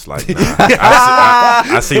movie. I just like. Nah.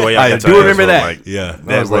 I see why y'all. I do remember that. Like,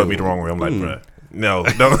 that rubbed me the wrong way. I'm like, bruh. No,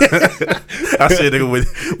 don't. I said nigga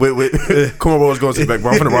with cornrows going to the back,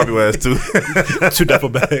 bro. I'm finna rob your ass too. 2 duffel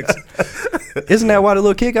bags. Isn't that why the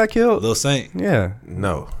little kid got killed? Lil Saint. Yeah.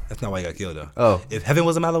 No. That's not why he got killed though. Oh. If heaven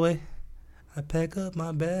was a mile away, I pack up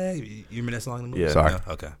my bag. You remember that song in the movie? Yeah. Sorry. No?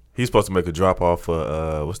 Okay. He's supposed to make a drop off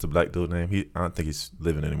for what's the black dude name? I don't think he's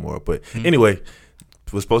living anymore. But anyway,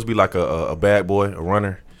 it was supposed to be like a bad boy, a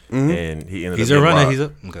runner, and he ended up getting robbed.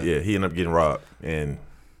 He ended up getting robbed and.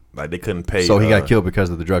 Like they couldn't pay. So he got killed because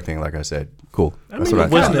of the drug thing, like I said. Cool. That's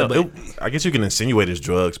what I I guess you can insinuate it's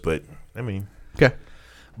drugs, but I mean. Okay.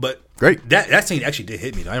 But great. That scene actually did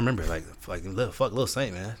hit me. I remember fuck Lil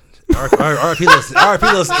Saint, man. R.I.P. No,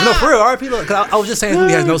 for real, R.I.P. Because I was just saying this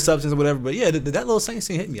movie has no substance or whatever, but yeah, that Lil Saint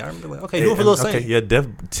scene hit me. I remember like, okay, do it for Lil Saint. Okay, yeah, Def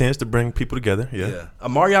tends to bring people together. Yeah.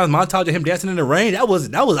 Marion's montage of him dancing in the rain, that was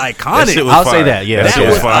iconic. I'll say that. Yeah, that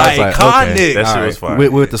was iconic. That shit was fire.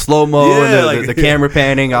 With the slow mo and the camera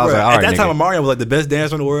panning, I was like, all right. At that time, Marion was like the best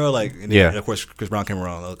dancer in the world. Like, and of course, Chris Brown came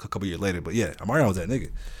around a couple years later, but yeah, Marion was that nigga.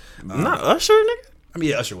 Not Usher, nigga. I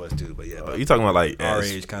mean, yeah, Usher was too, but yeah. You talking about like our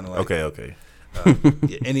age, kind of like. Okay.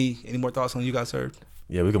 Any more thoughts on You Got Served?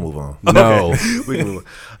 Yeah, we can move on. No, we can move on.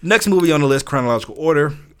 Next movie on the list, chronological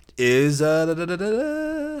order, is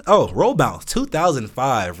Roll Bounce,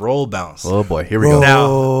 2005. Roll Bounce. Oh boy, here we go.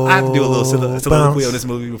 Now I have to do a little soliloquy on this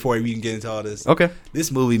movie before we can get into all this. Okay.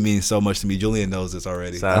 This movie means so much to me. Julian knows this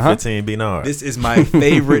already. Size 15 Bernard. This is my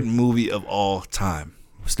favorite movie of all time.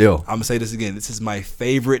 Still, I'm gonna say this again. This is my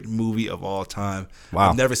favorite movie of all time.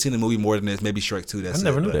 Wow. I've never seen a movie more than this. Maybe Shrek 2. I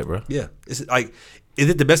never knew that, bro. Yeah, it's like, is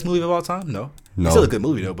it the best movie of all time? No. It's still a good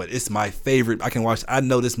movie though, but it's my favorite. I can watch. I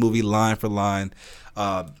know this movie line for line.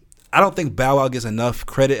 I don't think Bow Wow gets enough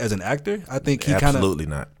credit as an actor. I think he absolutely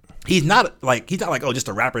not. He's not like just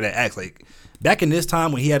a rapper that acts like. Back in this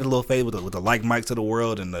time when he had a little fade with the like mics of the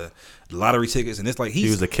world and the lottery tickets, and it's like he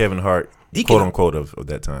was a Kevin Hart, quote unquote, of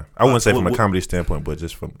that time. I wouldn't say from a comedy standpoint, but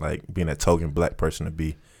just from like being that token black person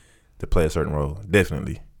to play a certain role.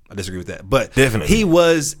 Definitely, I disagree with that, but definitely he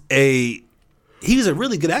was a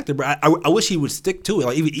really good actor. But I wish he would stick to it.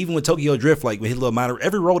 Like even with Tokyo Drift, like with his little minor,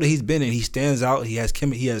 every role that he's been in, he stands out. He has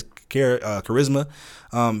charisma.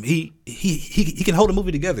 He can hold a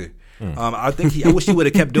movie together. I think I wish he would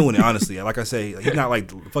have kept doing it. Honestly, like I say, he's not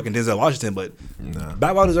like fucking Denzel Washington, but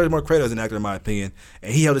Bow Wow deserves more credit as an actor, in my opinion.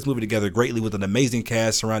 And he held this movie together greatly with an amazing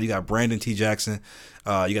cast surrounding. You got Brandon T. Jackson,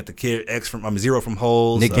 you got the kid X from Zero from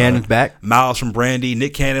Holes, Nick Cannon's back, Miles from Brandy,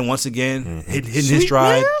 Nick Cannon once again hitting his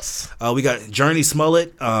stride. We got Journey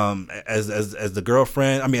Smollett as the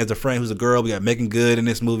girlfriend. I mean, as the friend who's a girl. We got Megan Good in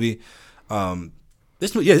this movie.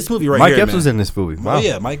 This movie right Mike here. Epps man. was in this movie. Wow. Oh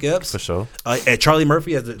yeah, Mike Epps for sure. And Charlie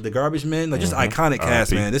Murphy as the garbage man. Like just iconic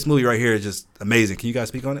cast, man. This movie right here is just amazing. Can you guys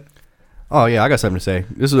speak on it? Oh yeah, I got something to say.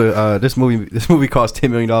 This is this movie cost $10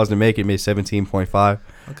 million to make. It made 17.5.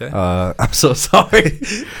 Okay. I'm so sorry.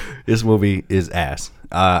 This movie is ass.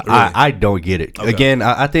 Really? I don't get it. Okay. Again,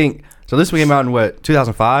 I think so. This movie came out in what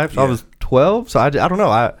 2005. So I was 12. So I don't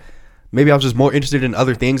know. Maybe I was just more interested in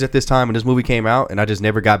other things at this time, and this movie came out, and I just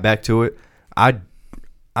never got back to it. I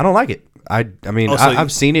don't like it. I mean,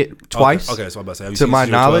 I've seen it twice. Okay, so I'm about to say, have you to seen my 0-12?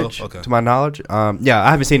 knowledge. Okay. To my knowledge, yeah,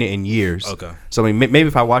 I haven't seen it in years. Okay. So I mean, maybe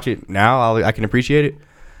if I watch it now, I can appreciate it.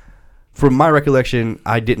 From my recollection,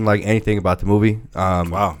 I didn't like anything about the movie.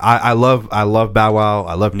 Wow. I love Bow Wow.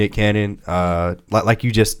 I love Nick Cannon. Like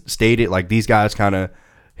you just stated, like these guys kind of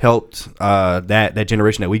helped that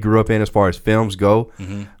generation that we grew up in as far as films go.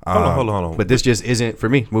 Hold on. But this just isn't for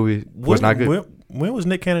me. Movie was not good. When was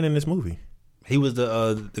Nick Cannon in this movie? He was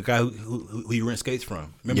the guy who you rent skates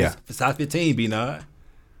from. Remember, Yeah. Size 15, B9.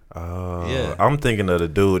 Yeah. I'm thinking of the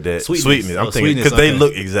dude that Sweetness. I'm thinking Sweetness, because they okay.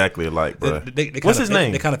 look exactly alike, bro. What's his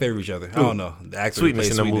name? They kind of favor each other. I don't know. The actor Sweetness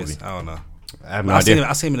who plays in the Sweetness. movie. I don't know. I have no idea.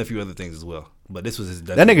 I've seen him in a few other things as well, but this was his.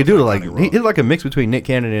 That nigga dude like iconic role. he's like a mix between Nick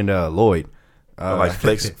Cannon and Lloyd. Like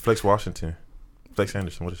Flex Washington, Flex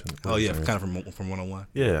Anderson. What is his name? Oh yeah, kind of from 101.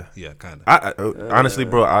 Yeah, Yeah, kind of. I honestly,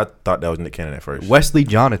 bro, I thought that was Nick Cannon at first. Wesley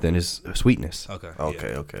Jonathan is Sweetness. Okay.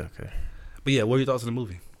 Okay. But yeah, what are your thoughts on the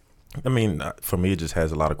movie? I mean, for me, it just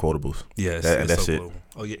has a lot of quotables. Yeah, that's so it. cool.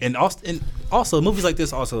 Oh yeah, and also movies like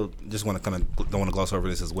this also just want to don't want to gloss over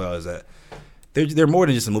this as well, is that they're more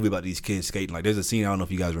than just a movie about these kids skating. Like there's a scene, I don't know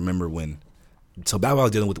if you guys remember when. So Bow Wow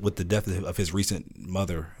was dealing with the death of his recent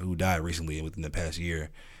mother who died recently within the past year,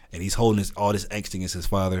 and he's holding all this angst against his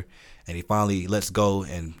father, and he finally lets go,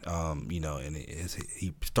 and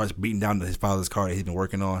he starts beating down his father's car that he's been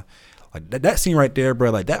working on. Like that scene right there, bro,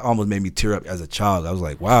 like that almost made me tear up as a child. I was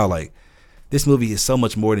like, wow, like this movie is so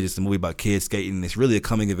much more than just a movie about kids skating. It's really a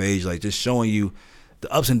coming of age, like just showing you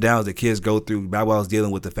the ups and downs that kids go through. Bow Wow's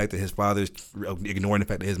dealing with the fact that his father's ignoring the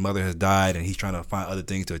fact that his mother has died, and he's trying to find other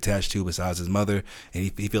things to attach to besides his mother, and he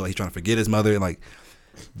feels like he's trying to forget his mother. And like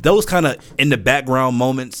those kind of in the background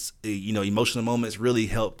moments, emotional moments, really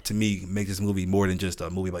help to me make this movie more than just a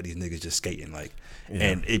movie about these niggas just skating. Like,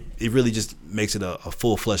 and it really just makes it a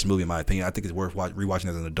full fledged movie in my opinion. I think it's worth rewatching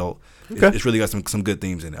as an adult. Okay. It's really got some good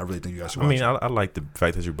themes in it. I really think you guys should watch it. I like the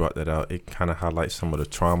fact that you brought that out. It kind of highlights some of the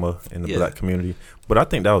trauma in the black community. But I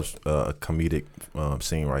think that was a comedic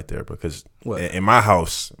scene right there, because in my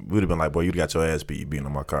house, we would have been like, boy, you got your ass beat, you beating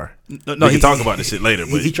on my car. No, we can talk about this shit later.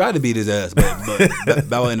 But he tried to beat his ass, but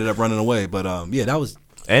Bow Wow ended up running away. But that was.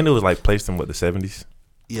 And it was like placed in the 70s.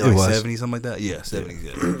 Yeah, like 70s, something like that. Yeah,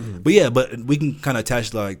 70s. Yeah. But we can kind of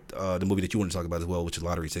attach like the movie that you want to talk about as well, which is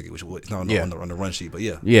Lottery Ticket, which is not on the run sheet. But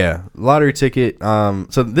yeah, Lottery Ticket.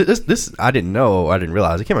 So this I didn't know, I didn't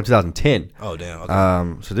realize it came out in 2010. Oh damn.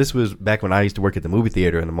 Okay. So this was back when I used to work at the movie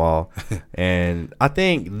theater in the mall, and I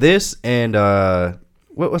think this and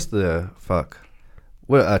what's the fuck?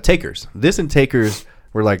 Takers. This and Takers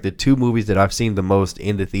were like the two movies that I've seen the most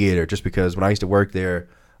in the theater, just because when I used to work there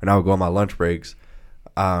and I would go on my lunch breaks.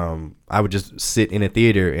 I would just sit in a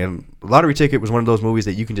theater, and Lottery Ticket was one of those movies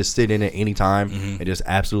that you can just sit in at any time and just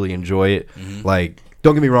absolutely enjoy it. Like,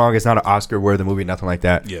 don't get me wrong, it's not an Oscar-worthy movie, nothing like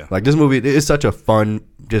that. Yeah. Like, this movie is such a fun,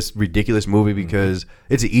 just ridiculous movie because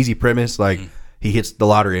it's an easy premise. Like, he hits the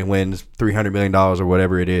lottery and wins $300 million or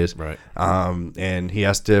whatever it is. Right. And he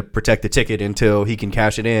has to protect the ticket until he can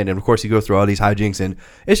cash it in. And, of course, he goes through all these hijinks, and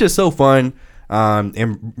it's just so fun.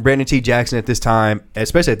 And Brandon T. Jackson at this time,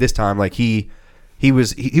 especially at this time, like, he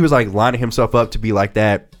was like lining himself up to be like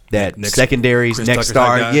that secondary's next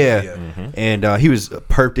star, and he was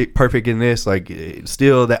perfect in this. Like,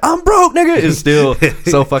 still that I'm broke nigga is still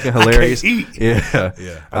so fucking hilarious. I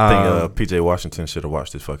I think PJ Washington should have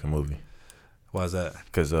watched this fucking movie. Why is that?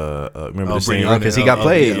 Because remember the scene? Because he got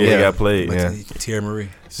played. He got played. Yeah. Thierry Marie.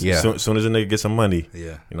 Soon as a nigga gets some money, you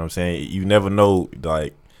know what I'm saying. You never know.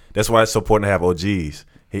 Like, that's why it's so important to have OGs.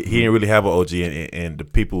 He didn't really have an OG, and the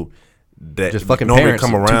people that just fucking normally parents,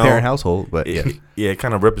 come around, two-parent household, but it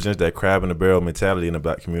kind of represents that crab in the barrel mentality in the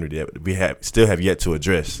black community that we still have yet to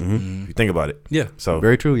address. If you think about it, Yeah. So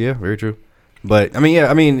very true. Yeah, very true. But I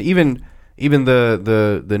mean, even Even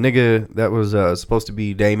the nigga that was supposed to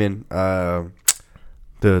be Damon,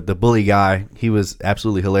 the bully guy, he was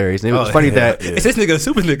absolutely hilarious. And it was funny that it's this nigga, a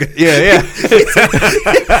super nigga. Yeah.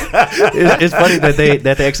 It's funny that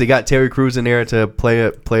they actually got Terry Crews in there to play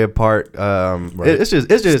a part. Right. It's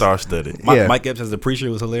just star-studded. Mike Epps as the preacher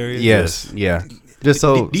was hilarious. Yes, yeah. Just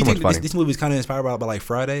so do you so think much this movie is kind of inspired by like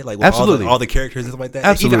Friday, like with absolutely all the characters and stuff like that?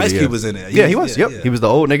 Absolutely, even Ice Cube was in it. He was. Yep, he was the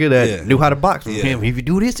old nigga that knew how to box. Yeah. Damn, if you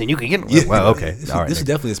do this, and you can get. Well, okay, This all right. This is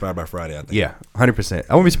definitely inspired by Friday. I think. Yeah, 100%.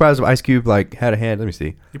 I wouldn't be surprised if Ice Cube like had a hand. Let me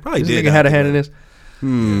see. He probably this did. Nigga had a hand in this.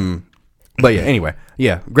 But yeah, anyway,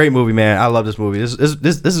 yeah, great movie, man. I love this movie. This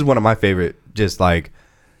is one of my favorite. Just like.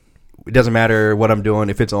 It doesn't matter what I'm doing.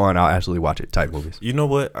 If it's on, I'll absolutely watch it type movies. You know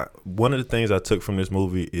what? One of the things I took from this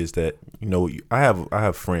movie is that, I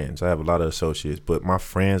have friends. I have a lot of associates. But my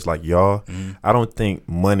friends like y'all, I don't think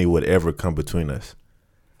money would ever come between us.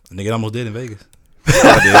 A nigga almost did in Vegas.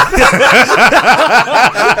 I'm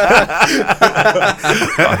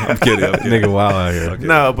kidding. Nigga wild out here. Okay.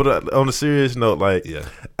 No, but on a serious note, like,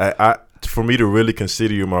 I for me to really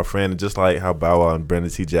consider you my friend, and just like how Bow Wow and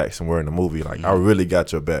Brandon T. Jackson were in the movie, like I really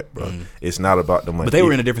got your back, bro. It's not about the money. But they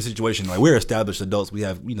were in a different situation. Like we're established adults. We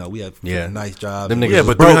have nice jobs. Them niggas yeah,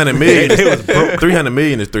 but 300 million. 300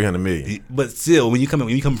 million is 300 million. But still, when you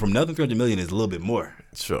come from nothing, 300 million is a little bit more.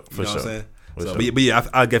 Sure, for you know sure. What I'm saying? Sure. But yeah,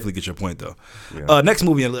 I definitely get your point though. Yeah. Next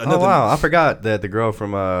movie. Oh wow, I forgot that the girl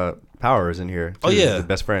from Power is in here. Oh yeah, the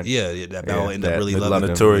best friend. Yeah, that Bow ended up really loving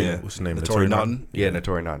Notori. What's his name? Notori Naughton. Yeah,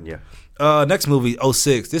 Notori Naughton. Yeah. Next movie,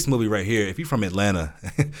 06. This movie right here. If you're from Atlanta,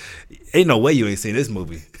 ain't no way you ain't seen this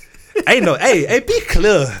movie. Ain't no. Hey, be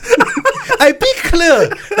clear. Hey, be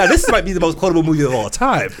clear. Now this might be the most quotable movie of all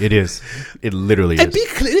time. It is. It literally is. Hey, be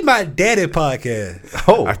clear. It's my daddy podcast.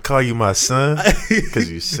 Oh, I call you my son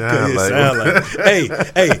because you sound like. Hey.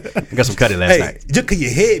 I got some cutting last night. Just cause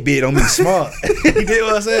your head big don't mean smart. You get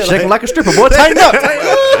what I'm saying? Shaking like a stripper, boy. Tighten up.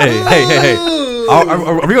 Hey.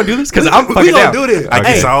 Are we gonna do this? Because I'm fucking down. Do this. I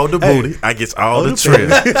gets all the booty. I gets all the trim.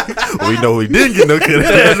 We know we didn't get no kid.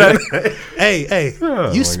 Hey,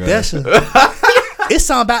 you special. It's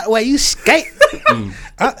something about the way you skate.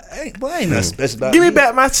 I ain't nothing special about Give me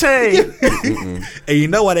back my chain. And you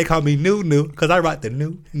know why they call me new? Because I rock the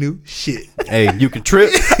new shit. Hey, you can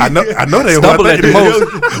trip. I know they stumble at the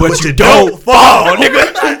most, but you don't fall,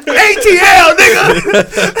 nigga. ATL,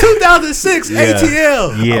 nigga. 2006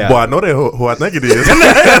 ATL. Yeah. Boy, I know that who I think it is.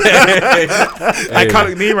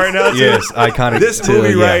 Iconic meme right now, too. Yes, iconic. This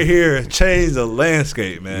movie right here changed the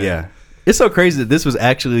landscape, man. Yeah. It's so crazy that this was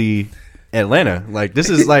actually Atlanta. Like this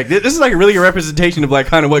is like really a representation of like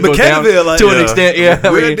kind of what goes down like, to an extent. Yeah,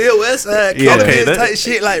 real deal West Side. Yeah. Okay, type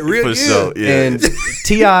shit like real good. Sure, yeah. And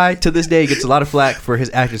T.I. to this day gets a lot of flack for his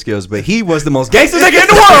acting skills, but he was the most gangster nigga in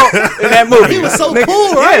the world in that movie. He was so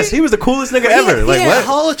cool, right? Yes, he was the coolest nigga ever. Like what?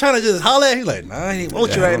 Hoes trying to just holler at him. He's like, nah, I ain't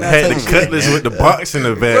want you right now. Had the cutlass with the box in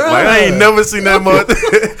the back. Like I ain't never seen that much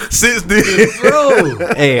since then.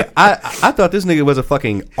 Bro. Hey, I thought this nigga was a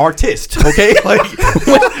fucking artist. Okay, like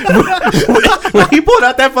when he pulled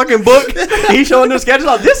out that fucking book, he showing the sketches.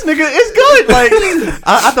 Like this nigga is good. Like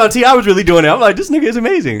I thought T.I. was really doing it. I'm like, this nigga is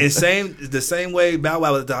amazing. The same way Bow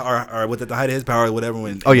Wow was at the height of his power or whatever.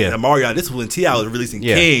 When Mario, this was when T.I. was releasing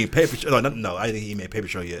King, Paper Trail. No, I think he made Paper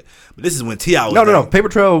Trail yet. But this is when T.I. was. No. Paper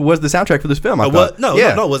Trail was the soundtrack for this film. I thought. No,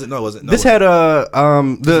 it wasn't. This had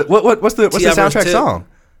what's the soundtrack song?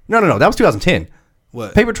 No. That was 2010.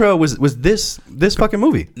 What? Paper Trail was this fucking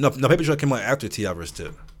movie. No. Paper Trail came out after T.I. verse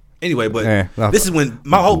 2. Anyway, but this is when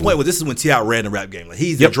my whole point was. This is when T.I. ran the rap game. Like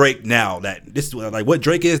he's the Drake now. That this is like what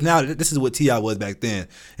Drake is now. This is what T.I. was back then.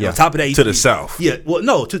 And on top of that, to the South. Yeah. Well,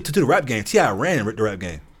 no, to the rap game. T.I. ran the rap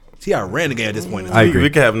game. T.I. ran the game at this point. I agree.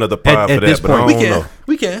 We can have another pod for that, but I don't know.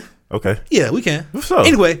 We can. Okay. Yeah, we can. So.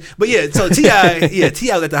 Anyway, but yeah, so T.I.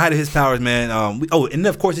 T.I. was at the height of his powers, man. And then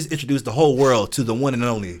of course this introduced the whole world to the one and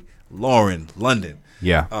only Lauren London.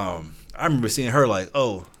 Yeah. I remember seeing her like,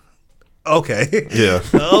 oh. Okay. Yeah.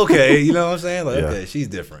 Okay. You know what I'm saying? Like, okay, she's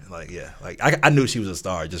different. Like, yeah. Like, I knew she was a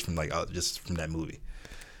star just from that movie.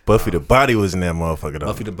 Buffy the Body was in that motherfucker though.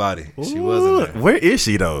 Buffy the Body. She was in there. Where is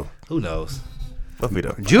she though? Who knows? Buffy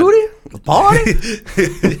though. Judy? The party?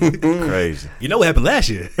 Crazy. You know what happened last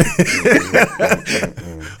year?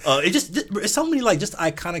 It's so many like just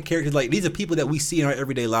iconic characters. Like these are people that we see in our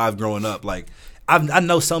everyday lives growing up. Like I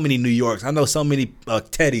know so many New Yorks. I know so many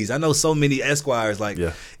Teddys. I know so many Esquires. Like,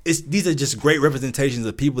 these are just great representations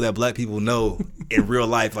of people that black people know in real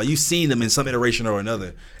life. Like, you've seen them in some iteration or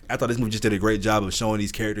another. I thought this movie just did a great job of showing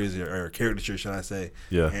these characters, or caricatures, should I say,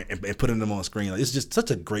 and putting them on screen. Like, it's just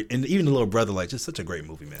such a great, and even the little brother, like, just such a great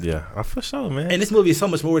movie, man. Yeah, for sure, man. And this movie is so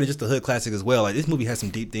much more than just a hood classic as well. Like, this movie has some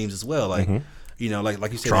deep themes as well. Like, you know,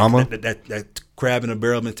 like you said, trauma, that crab in a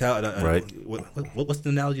barrel mentality. Right. What's the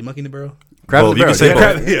analogy? Monkey in the barrel. Crab in the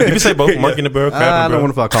barrel. You can say both. Monkey in the barrel. Crab I in the barrel.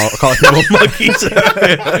 don't know if I call people monkeys.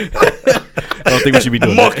 I don't think we should be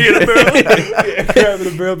doing monkey in the barrel. Crab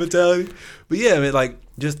in the barrel mentality. But yeah, I mean, like,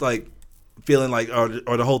 just like feeling like, or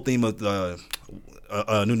the whole theme of the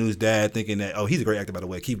Nunu's dad thinking that, he's a great actor, by the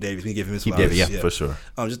way, Keith Davis. We give him his flowers. Davis, yeah, for sure.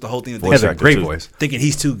 Just the whole thing. He has a great voice. Thinking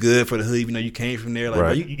he's too good for the hood, even though you came from there. Like,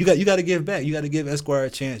 bro, you got to give back. You got to give Esquire a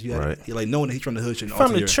chance. You got to, like, knowing that he's from the hood shouldn't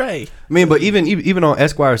from the tray. I mean, but even on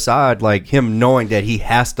Esquire's side, like, him knowing that he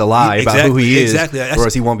has to lie about who he is, or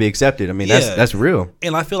else he won't be accepted. I mean, that's real.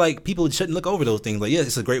 And I feel like people shouldn't look over those things. Like,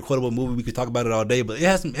 it's a great quotable movie. We could talk about it all day, but it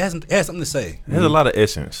has something to say. It has a lot of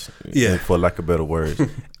essence. For lack of better words.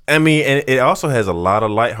 I mean, and it also has a lot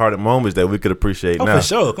of lighthearted moments that we could appreciate now. For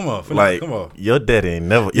sure. Come on. Your daddy ain't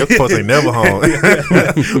never, your folks ain't never home.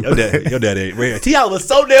 Your daddy ain't real. T.I. was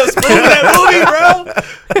so damn smooth in that movie, bro.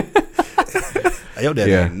 Your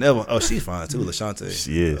daddy ain't never. Oh, she's fine too, LaShante.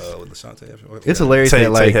 She is. It's hilarious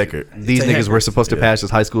that like these niggas were supposed to pass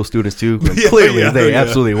as high school students too. Clearly, they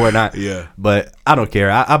absolutely were not. Yeah. But I don't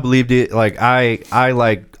care. I believed it. Like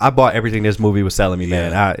I bought everything this movie was selling me,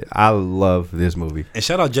 man. I love this movie. And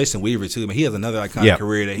shout out Jason Weaver too, man. He has another iconic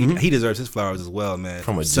career that he deserves his flowers as well, man.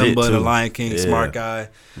 From a Simba and the Lion King, smart guy.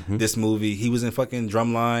 This movie, he was in fucking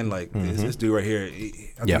Drumline. Like this dude right here.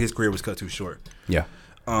 I think his career was cut too short. Yeah.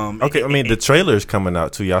 Okay, I mean the trailer is coming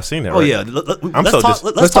out too. Y'all seen that? Oh right? yeah,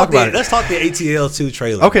 let's talk about it. Let's talk the ATL 2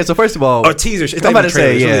 trailer. Okay, so first of all, or teaser. It's not even a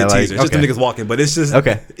trailer. It's really a teaser. It's just the niggas walking, but it's just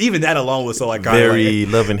even that alone was so iconic. Very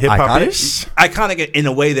loving hip hop. Iconic in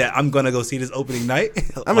a way that I'm gonna go see this opening night.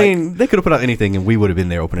 I mean, they could have put out anything and we would have been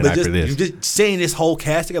there opening night for this. Just seeing this whole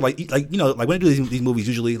cast together, like you know, like when they do these movies,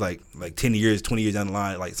 usually like 10 years, 20 years down the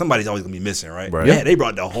line, like somebody's always gonna be missing, right? Yeah, they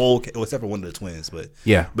brought the whole, except for one of the twins, but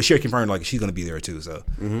Sherry confirmed like she's gonna be there too. So.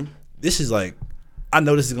 This is like, I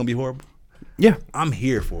know this is gonna be horrible. Yeah, I'm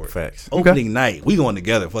here for it. Facts. Opening night, we going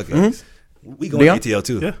together. Fuck it. We going to ATL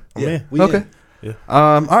too. Yeah. Okay. Yeah.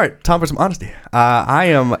 All right. Time for some honesty. I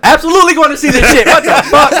am absolutely going to see this shit. What the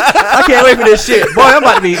fuck? I can't wait for this shit, boy. I'm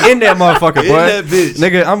about to be in that motherfucker, boy. In that bitch,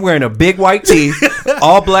 nigga. I'm wearing a big white tee,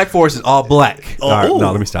 all black forces, all black. All right,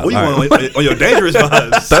 no, let me stop. You on your dangerous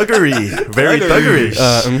vibes? Thuggery, very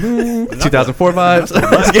thuggerish. 2004 vibes.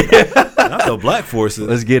 Let's get it. Not the black forces.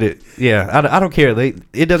 Let's get it. Yeah, I don't care.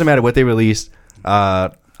 It doesn't matter what they release.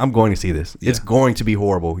 I'm going to see this. It's going to be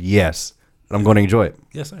horrible. Yes, but I'm going to enjoy it.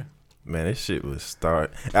 Yes, sir. Man, this shit was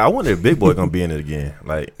start. I wonder if Big Boy gonna be in it again.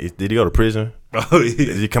 Like, did he go to prison? Oh, yeah.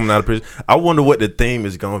 Is he coming out of prison? I wonder what the theme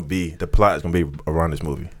is gonna be. The plot is gonna be around this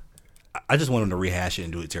movie. I just want him to rehash it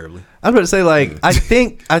and do it terribly. I was about to say, like, I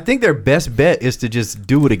think their best bet is to just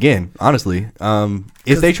do it again. Honestly,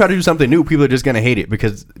 if they try to do something new, people are just gonna hate it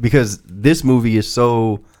because this movie is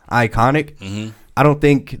so iconic. I don't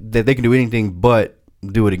think that they can do anything but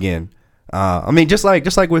do it again. I mean, just like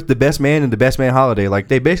with The Best Man and The Best Man Holiday, like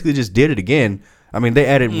they basically just did it again. I mean, they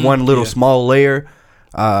added one little small layer,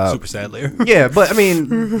 super sad layer. Yeah, but I mean,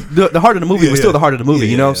 the heart of the movie was still the heart of the movie,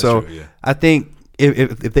 you know. So true, I think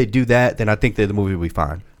if they do that, then I think that the movie will be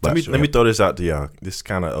fine. But let me throw this out to y'all. This is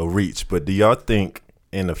kind of a reach, but do y'all think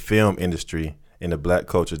in the film industry, in the black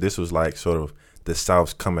culture, this was like sort of the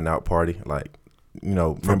South's coming out party, like? You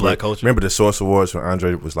know, black culture. Remember the Source Awards when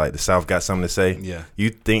Andre was like, the South got something to say? Yeah. You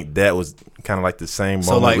think that was kind of like the same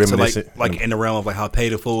moment, reminiscent? So like in the realm of like how Pay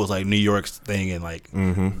the Fool was like New York's thing and like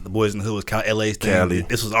the Boys in the Hood was LA's thing. Cali.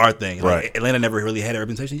 This was our thing. Right. Like, Atlanta never really had a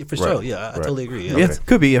representation. For sure. Yeah, I totally agree. Yeah, yeah,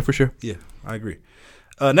 could be. Yeah, for sure. Yeah, I agree.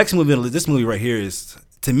 Next movie, this movie right here is,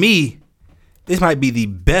 to me, this might be the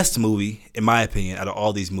best movie, in my opinion, out of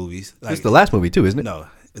all these movies. Like, it's the last movie too, isn't it? No.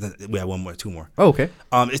 We have two more. Oh, okay.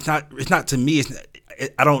 It's not to me.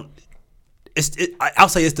 I'll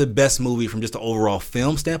say it's the best movie from just the overall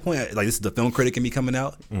film standpoint. Like, this is the film critic in me coming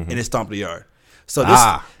out, and it stomped the yard. So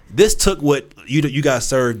this took what you guys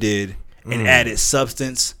served did and added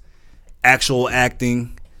substance, actual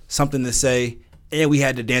acting, something to say, and we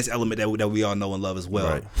had the dance element that we all know and love as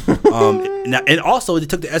well. Right. And also it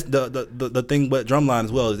took the thing with Drumline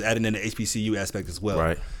as well, is adding in the HBCU aspect as well.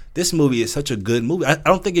 Right. This movie is such a good movie. I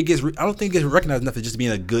don't think it gets recognized enough as just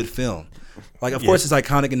being a good film. Like, of course, it's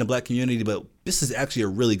iconic in the black community, but this is actually a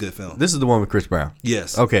really good film. This is the one with Chris Brown.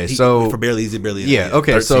 Yes. Okay, so for barely. Yeah.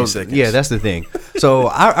 Okay. So seconds. Yeah, that's the thing. So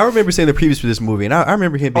I remember seeing the previews for this movie, and I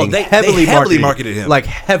remember him being heavily marketed him, like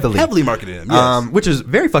heavily marketed him. Yes. Which is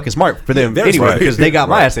very fucking smart for them anyway, because they got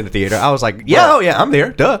my ass in the theater. I was like, yeah, I'm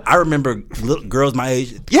there. Duh. I remember little girls my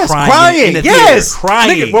age, crying in the theater,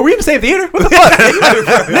 crying. Nigga, were we in the same theater? What the fuck,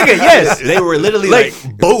 nigga? Yes, they were literally like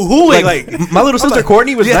boo-hooing. Like my little sister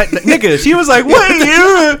Courtney was like, nigga, she was like, wait,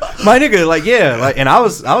 my nigga, like, yeah, like, and I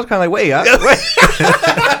was kind of like, wait. I was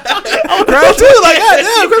crying too, like, God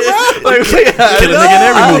damn, Chris Brown, like, kill a nigga in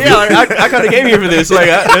every movie. I kind of came here for this, like,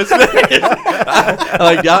 I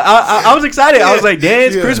was excited. I was like,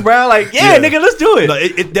 dance, Chris Brown, like, nigga, let's do it. No,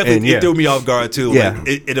 it definitely threw me off guard too. Yeah,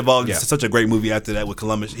 like, it evolved into such a great movie after that with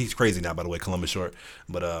Columbus. He's crazy now, by the way, Columbus Short,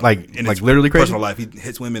 but like literally crazy. Personal life, he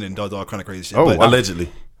hits women and does all kind of crazy shit. Oh, but,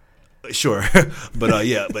 allegedly. Sure, but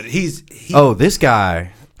but he's this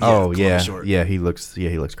guy. He looks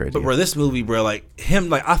crazy. But bro, this movie, bro, like him,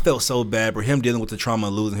 like I felt so bad, bro. Him dealing with the trauma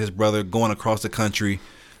of losing his brother, going across the country,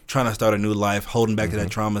 trying to start a new life, holding back to that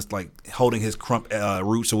trauma, like holding his crump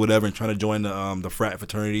roots or whatever, and trying to join the frat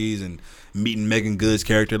fraternities and meeting Megan Good's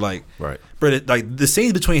character, like right, bro. Like the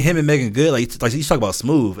scenes between him and Megan Good, like you talk about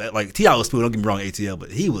smooth, like T.I. was smooth. Don't get me wrong, ATL, but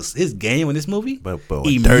his game in this movie,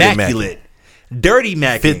 immaculate. Dirty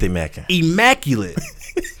Mackin. 50 Mackin. Immaculate.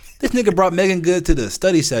 This nigga brought Megan Good to the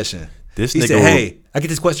study session. He said, hey, I get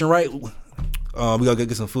this question right. We gotta go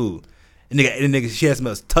get some food. And nigga, she asked him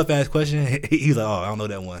a tough ass question. He's like, oh, I don't know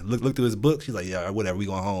that one. Look through his book. She's like, yeah, whatever, we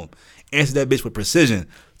going home. Answered that bitch with precision.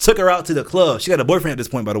 Took her out to the club. She got a boyfriend at this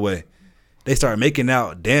point, by the way. They started making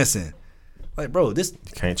out, dancing. Like, bro, you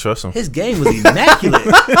can't trust him. His game was immaculate.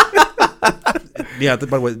 Yeah, by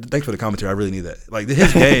the way, thanks for the commentary. I really need that. Like,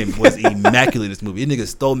 his game was immaculate in this movie. This nigga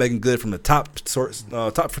stole Megan Good from the top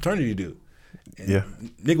fraternity dude. And yeah,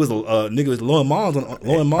 nigga was blowing malls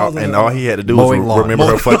and all he had to do was remember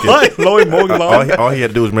her fucking all he had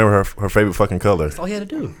to do was remember her favorite fucking color. That's all he had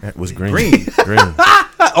to do. It was green. Green.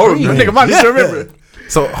 Nigga, mine still remember.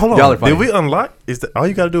 So hold on, did we unlock? All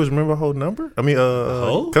you got to do is remember a whole number? I mean,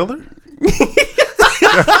 color.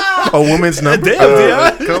 A woman's number,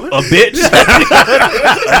 color? A bitch,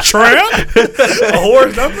 a tramp, a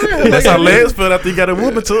horse number. That's how legs felt after you got a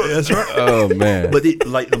woman to it. That's right. Oh man. But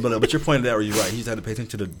your point of that, where you're right. You just had to pay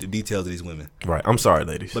attention to the details of these women. Right. I'm sorry,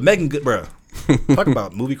 ladies. But Megan Good, bro. Talk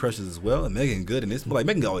about movie crushes as well. And Megan Good in this, like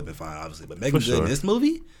Megan Good always been fine, obviously. But Megan Good in this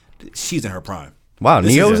movie, she's in her prime. Wow,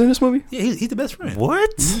 Neo's in this movie. Yeah, he's the best friend.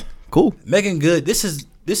 What? Mm-hmm. Cool. Megan Good. This is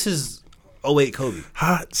 08 Kobe.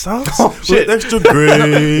 Hot sauce. Oh, shit. With extra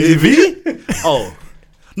gravy. Oh,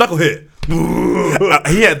 knucklehead.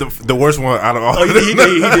 He had the worst one out of all. Oh, he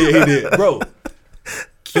did. Bro,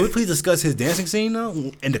 can we please discuss his dancing scene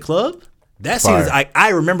though in the club? That scene is, I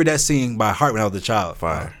remember that scene by heart when I was a child.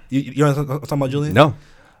 Fire. You know what I'm talking about, Julian? No.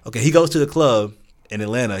 Okay, he goes to the club in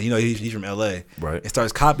Atlanta. You know, he's from LA. Right. And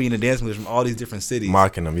starts copying the dance moves from all these different cities.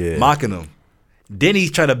 Mocking them. Then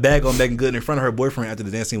he's trying to bag on Megan Good in front of her boyfriend after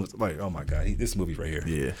the dance scene was like, oh my God, this movie right here.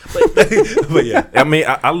 Yeah. But yeah. I mean,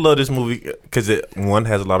 I love this movie because one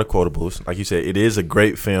has a lot of quotables. Like you said, it is a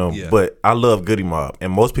great film, but I love Goody Mob.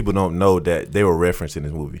 And most people don't know that they were referenced in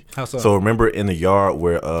this movie. How so? So remember in the yard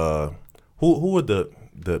where, who were the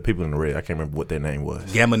people in the red? I can't remember what their name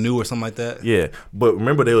was. Gamma Nu or something like that? Yeah. But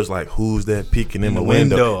remember they was like, who's that peeking in the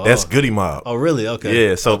window? That's Goody Mob. Oh, really? Okay.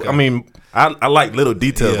 Yeah. So, I mean, I like little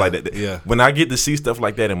details like that. Yeah. When I get to see stuff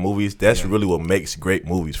like that in movies, that's really what makes great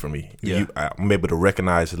movies for me. Yeah. I'm able to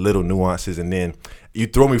recognize little nuances, and then you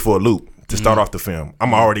throw me for a loop to start off the film.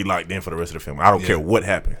 I'm already locked in for the rest of the film. I don't care what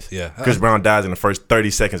happens. Yeah. Chris Brown dies in the first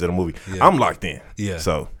 30 seconds of the movie. Yeah. I'm locked in. Yeah.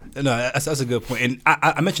 So. No, that's a good point. And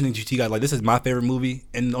I mentioned to you guys, like, this is my favorite movie.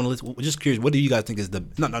 And on the list, just curious, what do you guys think is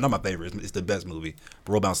not my favorite, it's the best movie.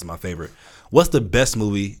 Roll Bounce is my favorite. What's the best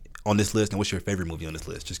movie on this list, and what's your favorite movie on this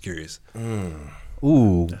list? Just curious.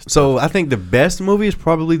 Ooh. So I think the best movie is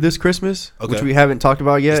probably This Christmas, which we haven't talked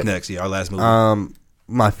about yet. It's next, our last movie.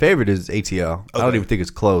 My favorite is ATL. I don't even think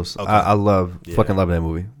it's close. Okay. I fucking love that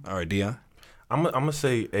movie. All right, Deon. I'm gonna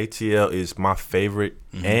say ATL is my favorite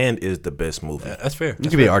and is the best movie. That's fair. It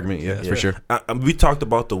could be an argument, for sure. We talked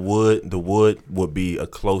about The Wood. The Wood would be a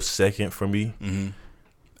close second for me. Mm-hmm.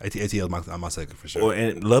 ATL is my second for sure.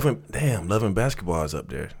 And Loving Basketball is up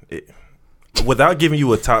there. Without giving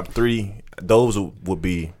you a top three, those would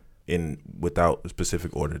be in without a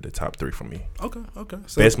specific order the top three for me. Okay.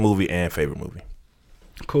 So, best movie and favorite movie.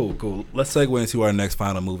 Cool. Let's segue into our next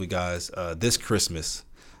final movie, guys. This Christmas.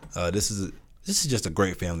 This is This is just a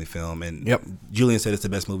great family film, and yep. Julian said it's the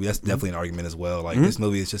best movie. That's definitely an argument as well. Like this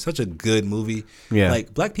movie is just such a good movie. Yeah.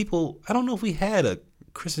 Like black people, I don't know if we had a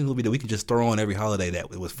Christmas movie that we could just throw on every holiday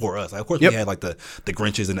that was for us. Like, of course, we had like the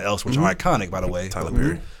Grinches and the Elves, which are iconic, by the way. Tyler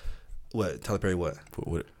Perry. What? Tyler Perry? What?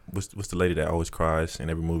 What's the lady that always cries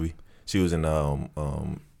in every movie? She was in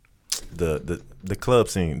the club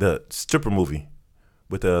scene, the stripper movie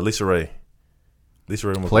with Lisa Ray.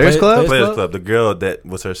 Players Club? Players Club. The girl that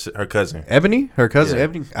was her cousin. Ebony? Her cousin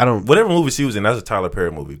Ebony? Whatever movie she was in, that was a Tyler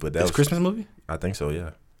Perry movie. But that was a Christmas movie? I think so,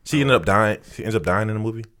 yeah. She ends up dying in the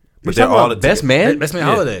movie. But they're all Best Man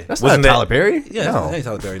Holiday. That's not Tyler Perry. Yeah, no. that ain't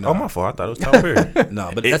Tyler Perry. No. Oh, my fault. I thought it was Tyler Perry.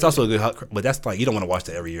 No, but that's also a good. But that's like you don't want to watch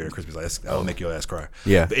that every year at Christmas. Like that'll make your ass cry.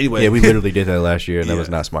 Yeah. But anyway, yeah, we literally did that last year, and that was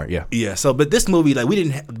not smart. Yeah. Yeah. So, but this movie, like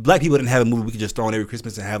black people didn't have a movie we could just throw on every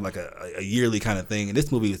Christmas and have like a yearly kind of thing. And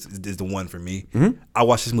this movie is the one for me. Mm-hmm. I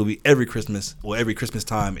watch this movie every Christmas or every Christmas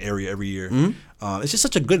time every year. Mm-hmm. It's just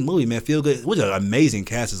such a good movie, man. Feel good. Which is an amazing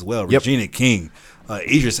cast as well. Yep. Regina King,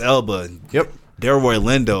 Idris Elba. Yep. Delroy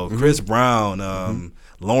Lindo, Chris Brown.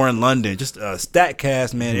 Lauren London, just a stat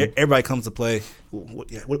cast, man. Everybody comes to play.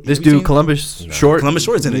 This dude, Columbus Short. Columbus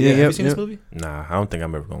Short's in it. Yeah. Have you seen this movie? Nah, I don't think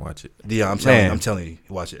I'm ever gonna watch it. Yeah, I'm telling you,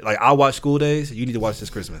 watch it. Like I watch School Days. You need to watch this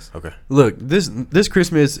Christmas. Okay. Look, this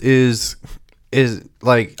Christmas is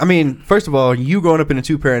like, I mean, first of all, you growing up in a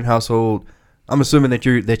 2-parent household, I'm assuming that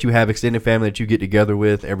you have extended family that you get together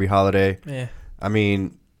with every holiday. Yeah. I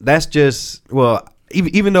mean, that's just, well,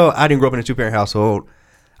 even though I didn't grow up in a 2-parent household,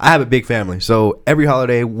 I have a big family. So every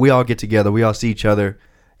holiday, we all get together. We all see each other.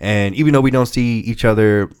 And even though we don't see each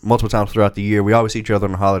other multiple times throughout the year, we always see each other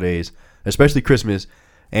on the holidays, especially Christmas.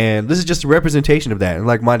 And this is just a representation of that. And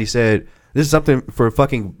like Monty said, this is something for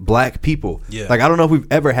fucking black people. Yeah. Like, I don't know if we've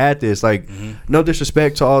ever had this. Like, no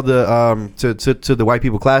disrespect to all the to the white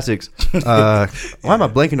people classics. Why am I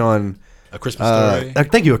blanking on A Christmas Story?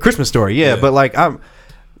 Thank you, A Christmas Story. Yeah. But like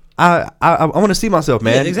I want to see myself,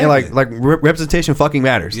 man. Yeah, exactly. And like representation fucking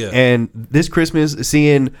matters. Yeah. And this Christmas,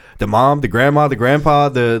 seeing the mom, the grandma, the grandpa,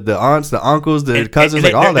 the aunts, the uncles, the cousins,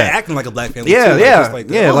 like all that. They're acting like a black family. Yeah, too. yeah,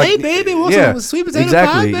 Like, yeah. oh, Like, hey, baby, want yeah, some sweet potato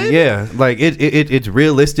exactly. pie, baby? Yeah, like it's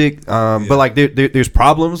realistic. But like there's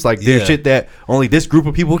problems. Like there's shit that only this group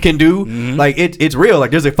of people can do. Like it's real.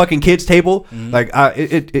 Like there's a fucking kids table. Like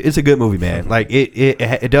it's a good movie, man. Like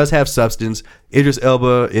it does have substance. Idris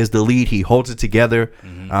Elba is the lead. He holds it together.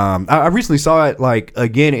 I recently saw it like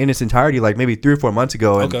again in its entirety, like maybe 3 or 4 months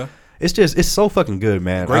ago. And it's so fucking good,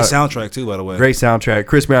 man. Great soundtrack too, by the way. Great soundtrack.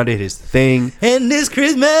 Chris Brown did his thing. And this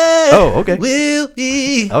Christmas, will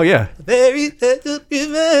be very special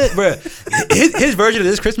Christmas, bruh. His version of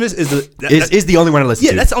this Christmas is the only one I listen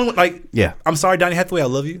to. Yeah, that's the only like. Yeah, I'm sorry, Donny Hathaway, I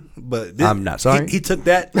love you, but I'm not sorry. He took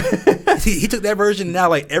that. he took that version. Now,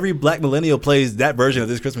 like every black millennial plays that version of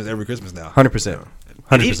this Christmas every Christmas now. 100%.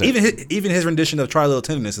 100%. Even his rendition of "Try a Little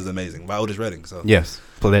Tenderness" is amazing by Otis Redding. So yes,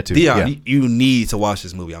 play that too. Deon, you need to watch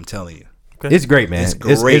this movie. I'm telling you, it's great, man. It's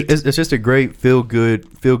great. It's just a great feel good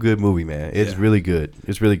movie, man. It's really good.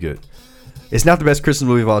 It's really good. It's not the best Christmas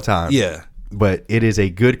movie of all time. Yeah, but it is a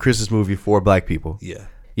good Christmas movie for black people. Yeah.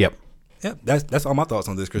 Yep. Yeah, that's all my thoughts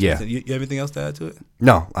on this Christmas. Yeah. You have anything else to add to it?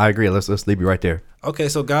 No, I agree. Let's leave you right there. Okay,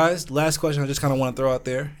 so guys, last question I just kind of want to throw out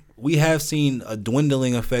there. We have seen a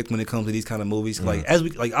dwindling effect when it comes to these kind of movies. Like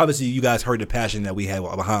obviously you guys heard the passion that we have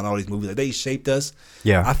behind all these movies. Like they shaped us.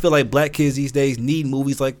 Yeah. I feel like black kids these days need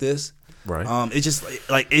movies like this. Right. It's just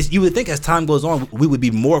you would think as time goes on we would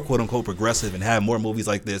be more quote unquote progressive and have more movies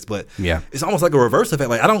like this, but it's almost like a reverse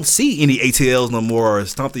effect. Like I don't see any ATLs no more or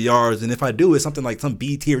Stomp the Yards, and if I do, it's something like some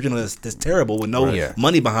BT original that's terrible with no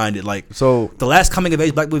money behind it. Like so, the last coming of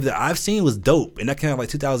age black movie that I've seen was Dope, and that came out like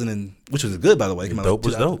 2000 which was good by the way. Dope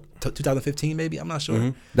was dope. 2015 maybe, I'm not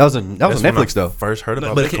sure. That was on Netflix though. First heard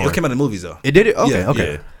about it, but it came out in movies though. It did it. Okay,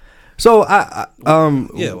 okay. Yeah. So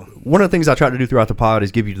one of the things I try to do throughout the pod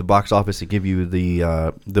is give you the box office and give you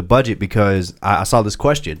the budget because I saw this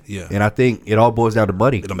question. Yeah. And I think it all boils down to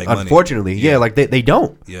money. They don't make Unfortunately, money. like they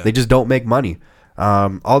don't. Yeah. They just don't make money.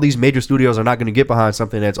 All these major studios are not going to get behind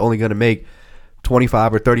something that's only going to make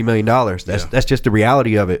 $25 or $30 million. That's just the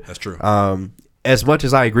reality of it. That's true. As much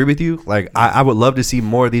as I agree with you, like I would love to see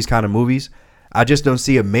more of these kind of movies. I just don't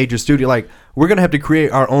see a major studio. Like we're gonna have to create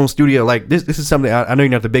our own studio. Like this is something I know you're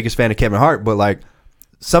not the biggest fan of Kevin Hart, but like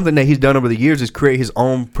something that he's done over the years is create his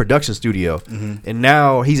own production studio. And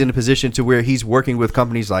now he's in a position to where he's working with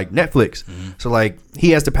companies like Netflix. So like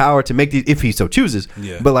he has the power to make these if he so chooses.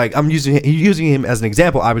 But like I'm using him as an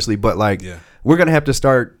example, obviously. But like we're gonna have to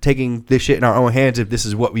start taking this shit in our own hands if this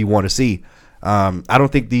is what we want to see. I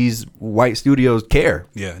don't think these white studios care.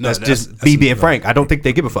 Yeah, no, that's being frank. I don't think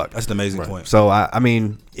they give a fuck. That's an amazing point. So I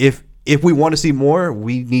mean, if if we want to see more,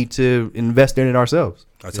 we need to invest in it ourselves.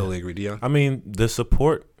 I totally agree, Deon. I mean, the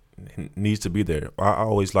support needs to be there. I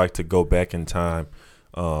always like to go back in time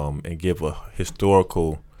and give a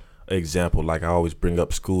historical example. Like I always bring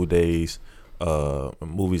up School Days,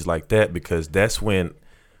 movies like that, because that's when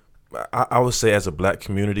I would say as a black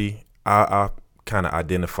community, I kind of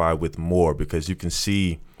identify with more, because you can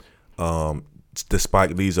see the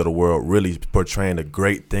Spike Lees of the world really portraying the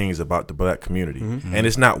great things about the black community. Mm-hmm. And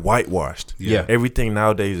it's not whitewashed. Yeah. Everything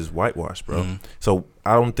nowadays is whitewashed, bro. Mm-hmm. So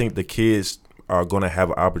I don't think the kids are going to have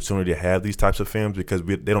an opportunity to have these types of films, because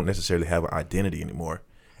they don't necessarily have an identity anymore.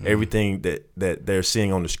 Mm-hmm. Everything that they're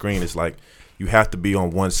seeing on the screen is like, you have to be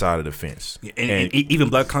on one side of the fence. And even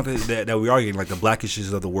black content that we are getting, like the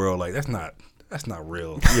Blackishes of the world, like that's not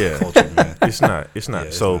real culture, man. It's not. Yeah,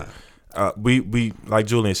 so we like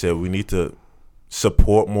Julian said, we need to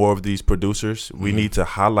support more of these producers. Mm-hmm. We need to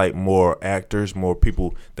highlight more actors, more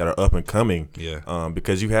people that are up and coming. Yeah.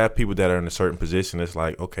 Because you have people that are in a certain position. It's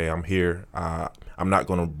like, okay, I'm here. I'm not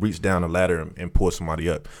going to reach down the ladder and pull somebody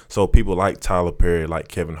up. So people like Tyler Perry, like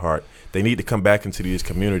Kevin Hart, they need to come back into these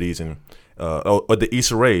communities and or the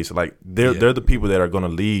Issa Raes, like they're the people that are going to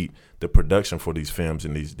lead the production for these films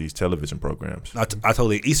and these television programs. I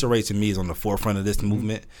totally. Issa Rae to me is on the forefront of this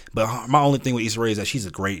movement. But my only thing with Issa Rae is that she's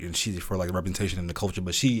great and she's for like representation in the culture.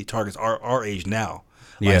 But she targets our age now.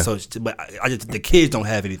 Yeah. Like, so, but the kids don't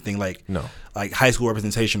have anything like high school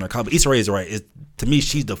representation or college. Issa Rae is right. To me,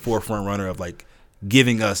 she's the forefront runner of like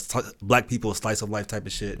giving us black people a slice of life type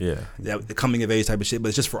of shit. Yeah. The coming of age type of shit. But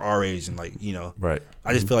it's just for our age and like, you know. Right.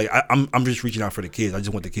 I just feel like I'm just reaching out for the kids. I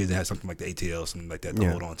just want the kids to have something like the ATL, something like that to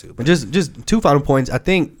hold on to. But just two final points. I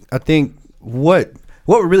think what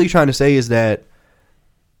we're really trying to say is that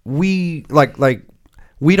we like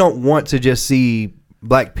we don't want to just see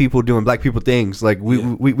black people doing black people things. Like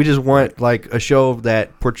we just want like a show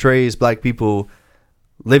that portrays black people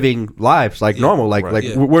living lives like normal, like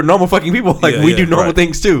we're normal fucking people. Like we do normal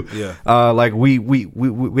things too. Yeah. Like we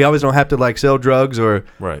always don't have to like sell drugs or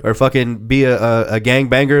fucking be a gang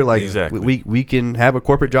banger. Like we can have a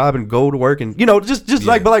corporate job and go to work and just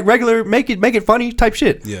like but like regular make it funny type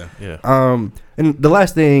shit. Yeah. Yeah. And the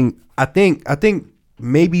last thing, I think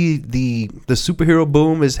maybe the superhero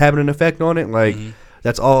boom is having an effect on it. Like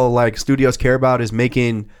that's all like studios care about is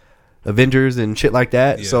making Avengers and shit like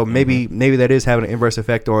that. Yeah, so maybe that is having an inverse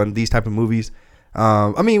effect on these type of movies.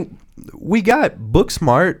 I mean, we got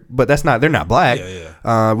Booksmart, but they're not black.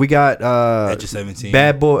 Yeah. We got Edge of 17.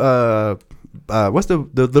 Bad Boy. What's the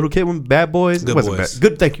little kid one? Bad Boys. Good Boys.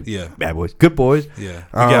 Good. Thank you. Yeah. Bad Boys. Good Boys. Yeah.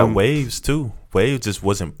 We got Waves too. Waves just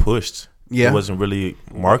wasn't pushed. Yeah. It wasn't really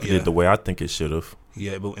marketed the way I think it should have.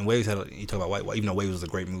 Yeah, but in Waves you talk about white, even though Waves was a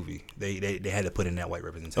great movie, they had to put in that white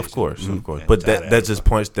representation. Of course. But that just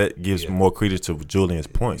points, that gives more credence to Julian's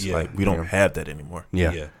points. Yeah. Like we don't have that anymore.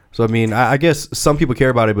 Yeah. So I mean, I guess some people care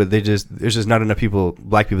about it, but there's just not enough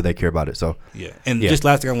black people that care about it. So just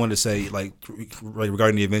last thing I wanted to say, like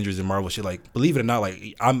regarding the Avengers and Marvel shit, like believe it or not,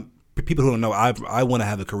 like people who don't know, I want to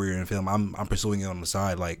have a career in film. I'm pursuing it on the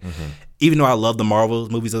side. Like, even though I love the Marvel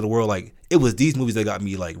movies of the world, like it was these movies that got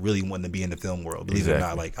me like really wanting to be in the film world. Believe it or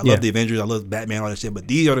not, like I love the Avengers, I love Batman, all that shit. But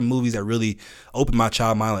these are the movies that really opened my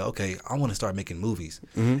child mind. Like, okay, I want to start making movies.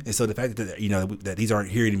 And so the fact that that these aren't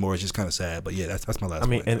here anymore is just kind of sad. But yeah, that's my last. I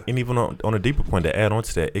mean, and even on a deeper point to add on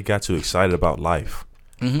to that, it got you excited about life.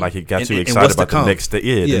 Like it got you excited about the next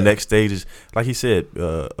stage. The next stage is like he said.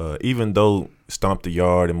 Even though Stomp the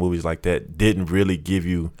Yard and movies like that didn't really give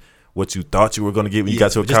you what you thought you were going to get when you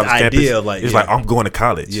got to a college campus. Like, it's like I'm going to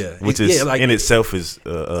college, which is like, in itself is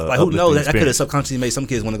like who knows that could have subconsciously made some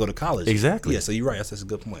kids want to go to college. Exactly. Yeah. So you're right. That's a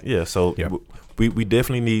good point. Yeah. So we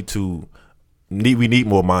definitely need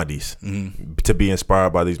more Mondys to be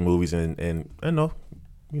inspired by these movies and I know.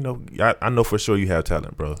 I know for sure you have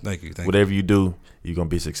talent, bro. Thank you. Whatever you do, you're gonna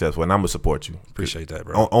be successful, and I'm gonna support you. Appreciate that,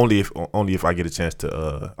 bro. Only if I get a chance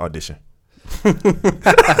to audition.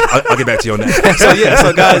 I'll get back to you on that.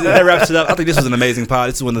 So guys, that wraps it up. I think this was an amazing pod.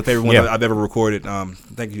 This is one of the favorite ones I've ever recorded.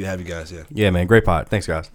 Thank you to have you guys. Yeah, man, great pod. Thanks, guys.